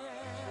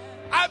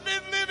 I've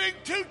been living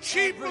too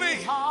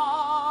cheaply.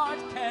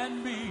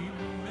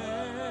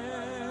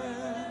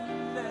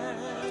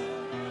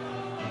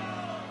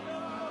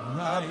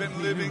 I've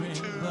been living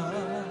too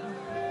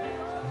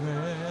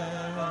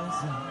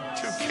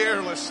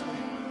carelessly.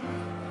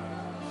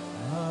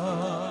 Oh,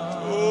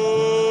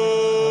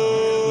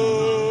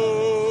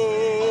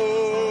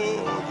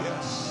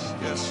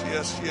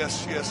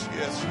 yes.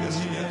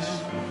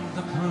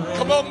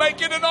 Come on,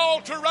 make it an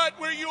altar right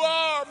where you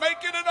are.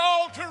 Make it an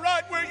altar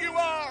right where you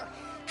are.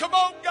 Come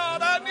on,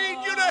 God, I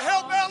need you to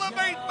help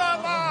elevate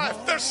my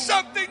life. There's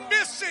something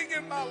missing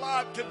in my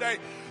life today.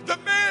 The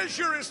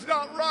measure is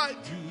not right.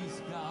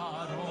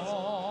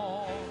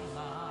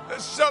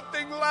 There's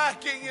something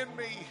lacking in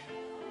me.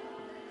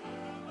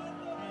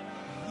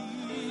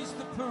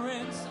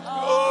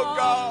 Oh,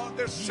 God,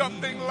 there's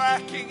something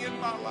lacking in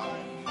my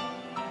life.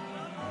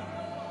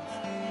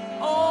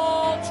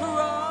 All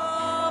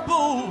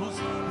troubles.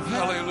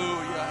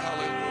 Hallelujah.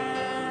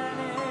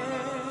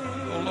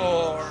 Oh,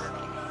 Lord.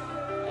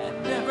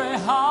 And every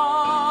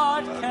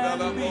heart can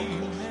be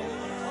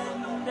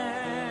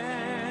mended.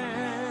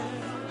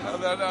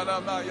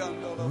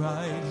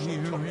 Right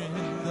here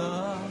in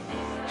the...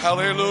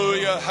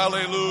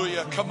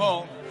 Hallelujah. Come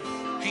on.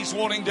 He's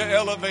wanting to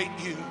elevate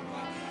you.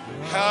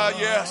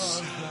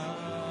 Yes.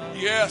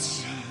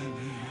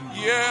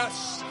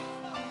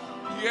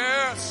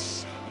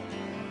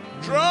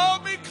 Draw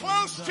me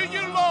close to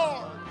you,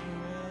 Lord.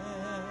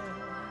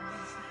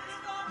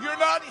 You're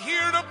not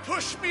here to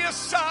push me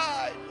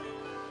aside.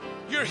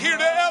 You're here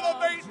to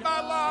elevate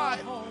my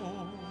life.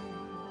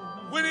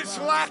 When it's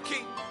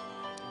lacking,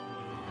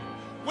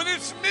 when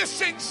it's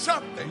missing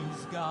something,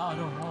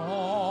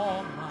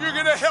 you're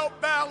going to help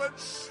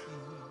balance.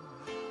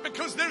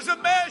 Because there's a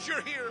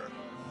measure here.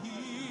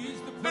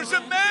 There's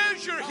a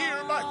measure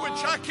here by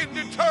which I can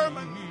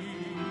determine.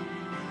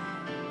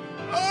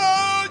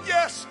 Oh,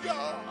 yes,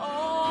 God.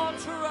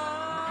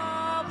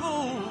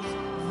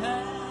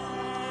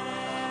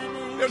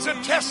 There's a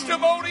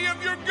testimony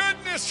of your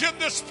goodness in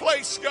this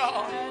place,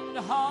 God.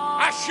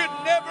 I should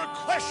never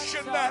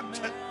question that.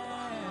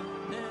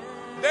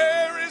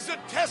 There is a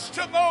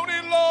testimony,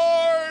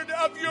 Lord,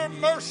 of your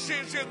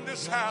mercies in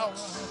this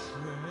house.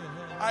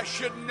 I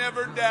should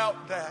never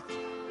doubt that.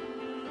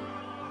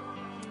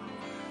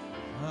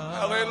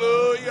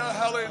 Hallelujah.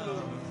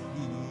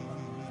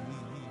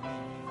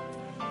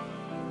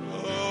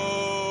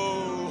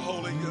 Oh,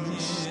 Holy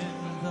Ghost.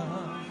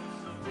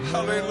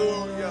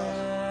 Hallelujah.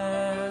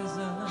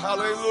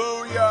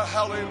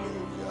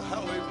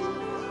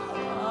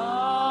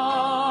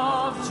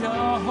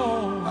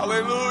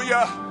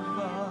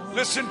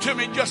 Listen to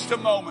me just a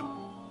moment.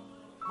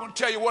 I'm going to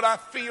tell you what I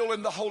feel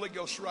in the Holy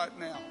Ghost right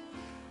now.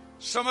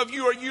 Some of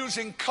you are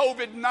using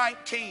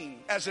COVID-19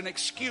 as an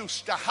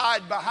excuse to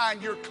hide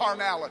behind your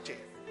carnality.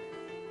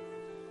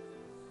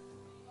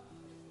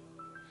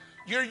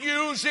 You're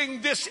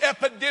using this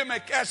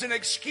epidemic as an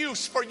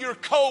excuse for your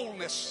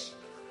coldness.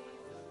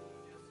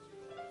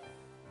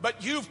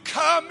 But you've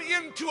come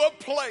into a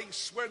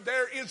place where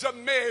there is a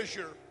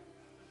measure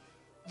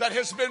that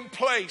has been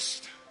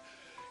placed,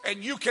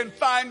 and you can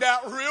find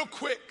out real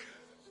quick.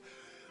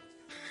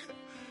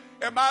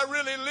 Am I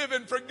really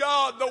living for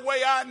God the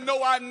way I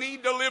know I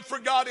need to live for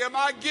God? Am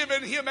I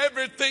giving him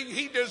everything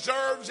he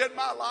deserves in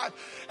my life?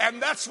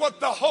 And that's what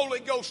the Holy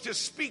Ghost is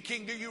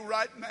speaking to you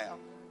right now.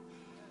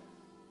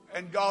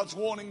 And God's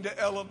wanting to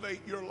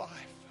elevate your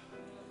life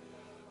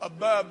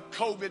above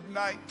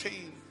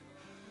COVID-19.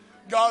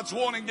 God's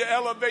wanting to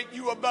elevate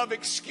you above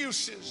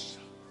excuses.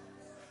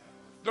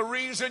 The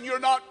reason you're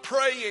not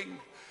praying,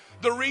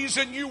 the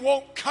reason you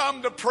won't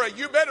come to pray,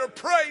 you better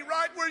pray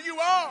right where you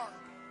are.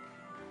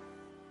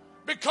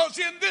 Because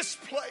in this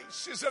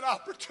place is an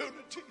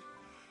opportunity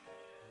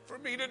for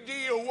me to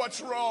deal what's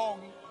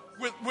wrong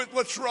with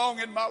what's wrong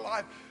in my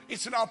life.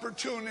 It's an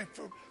opportunity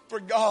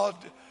for God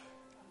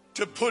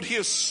to put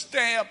his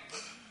stamp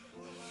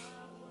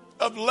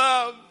of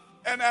love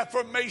and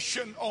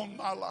affirmation on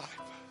my life.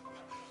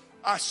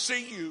 I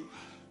see you.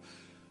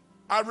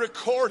 I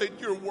recorded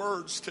your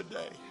words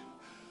today.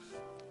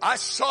 I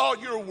saw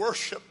your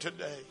worship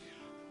today.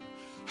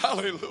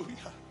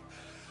 Hallelujah.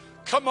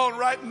 Come on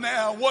right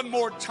now, one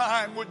more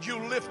time, would you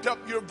lift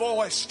up your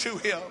voice to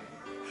him?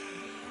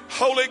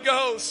 Holy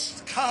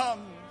Ghost,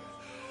 come.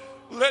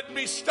 Let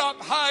me stop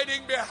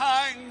hiding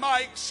behind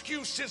my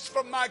excuses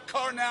from my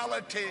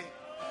carnality.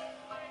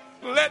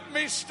 Let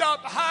me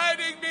stop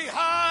hiding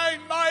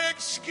behind my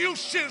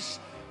excuses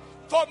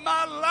for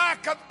my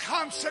lack of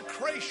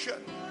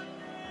consecration.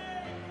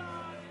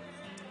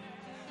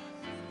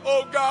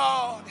 Oh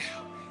God,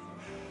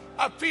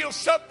 I feel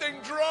something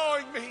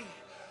drawing me.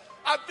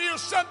 I feel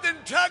something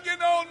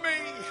tugging on me.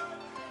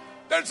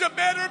 There's a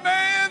better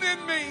man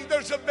in me.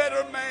 There's a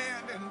better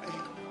man in me.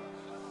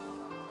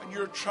 And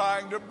you're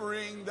trying to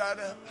bring that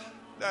up,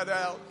 that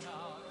out,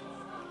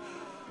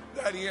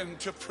 that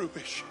into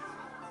fruition.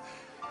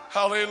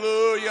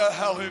 Hallelujah,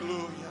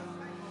 hallelujah.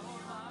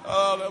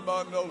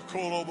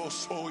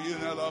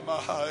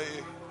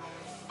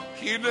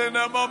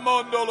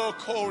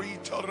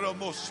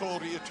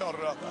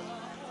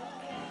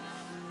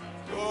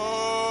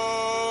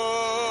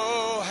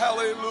 Oh,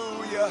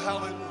 hallelujah,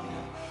 hallelujah.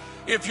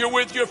 If you're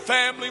with your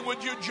family,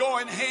 would you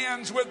join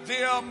hands with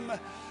them?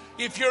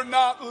 If you're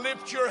not,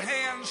 lift your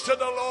hands to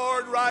the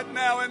Lord right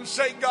now and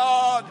say,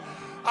 God,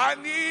 I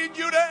need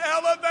you to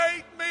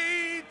elevate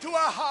me to a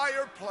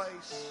higher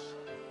place.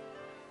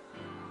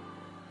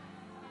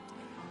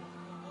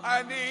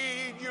 I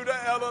need you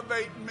to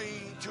elevate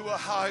me to a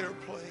higher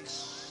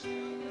place.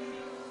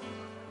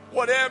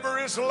 Whatever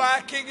is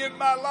lacking in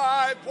my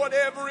life,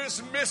 whatever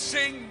is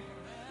missing,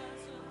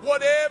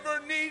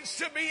 whatever needs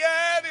to be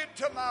added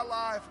to my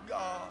life,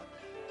 God.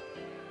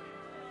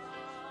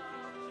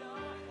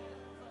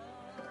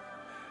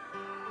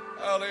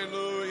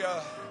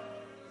 Hallelujah.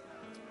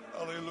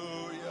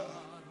 Hallelujah.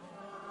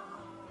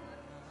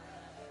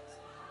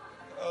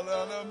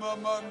 Hallelujah.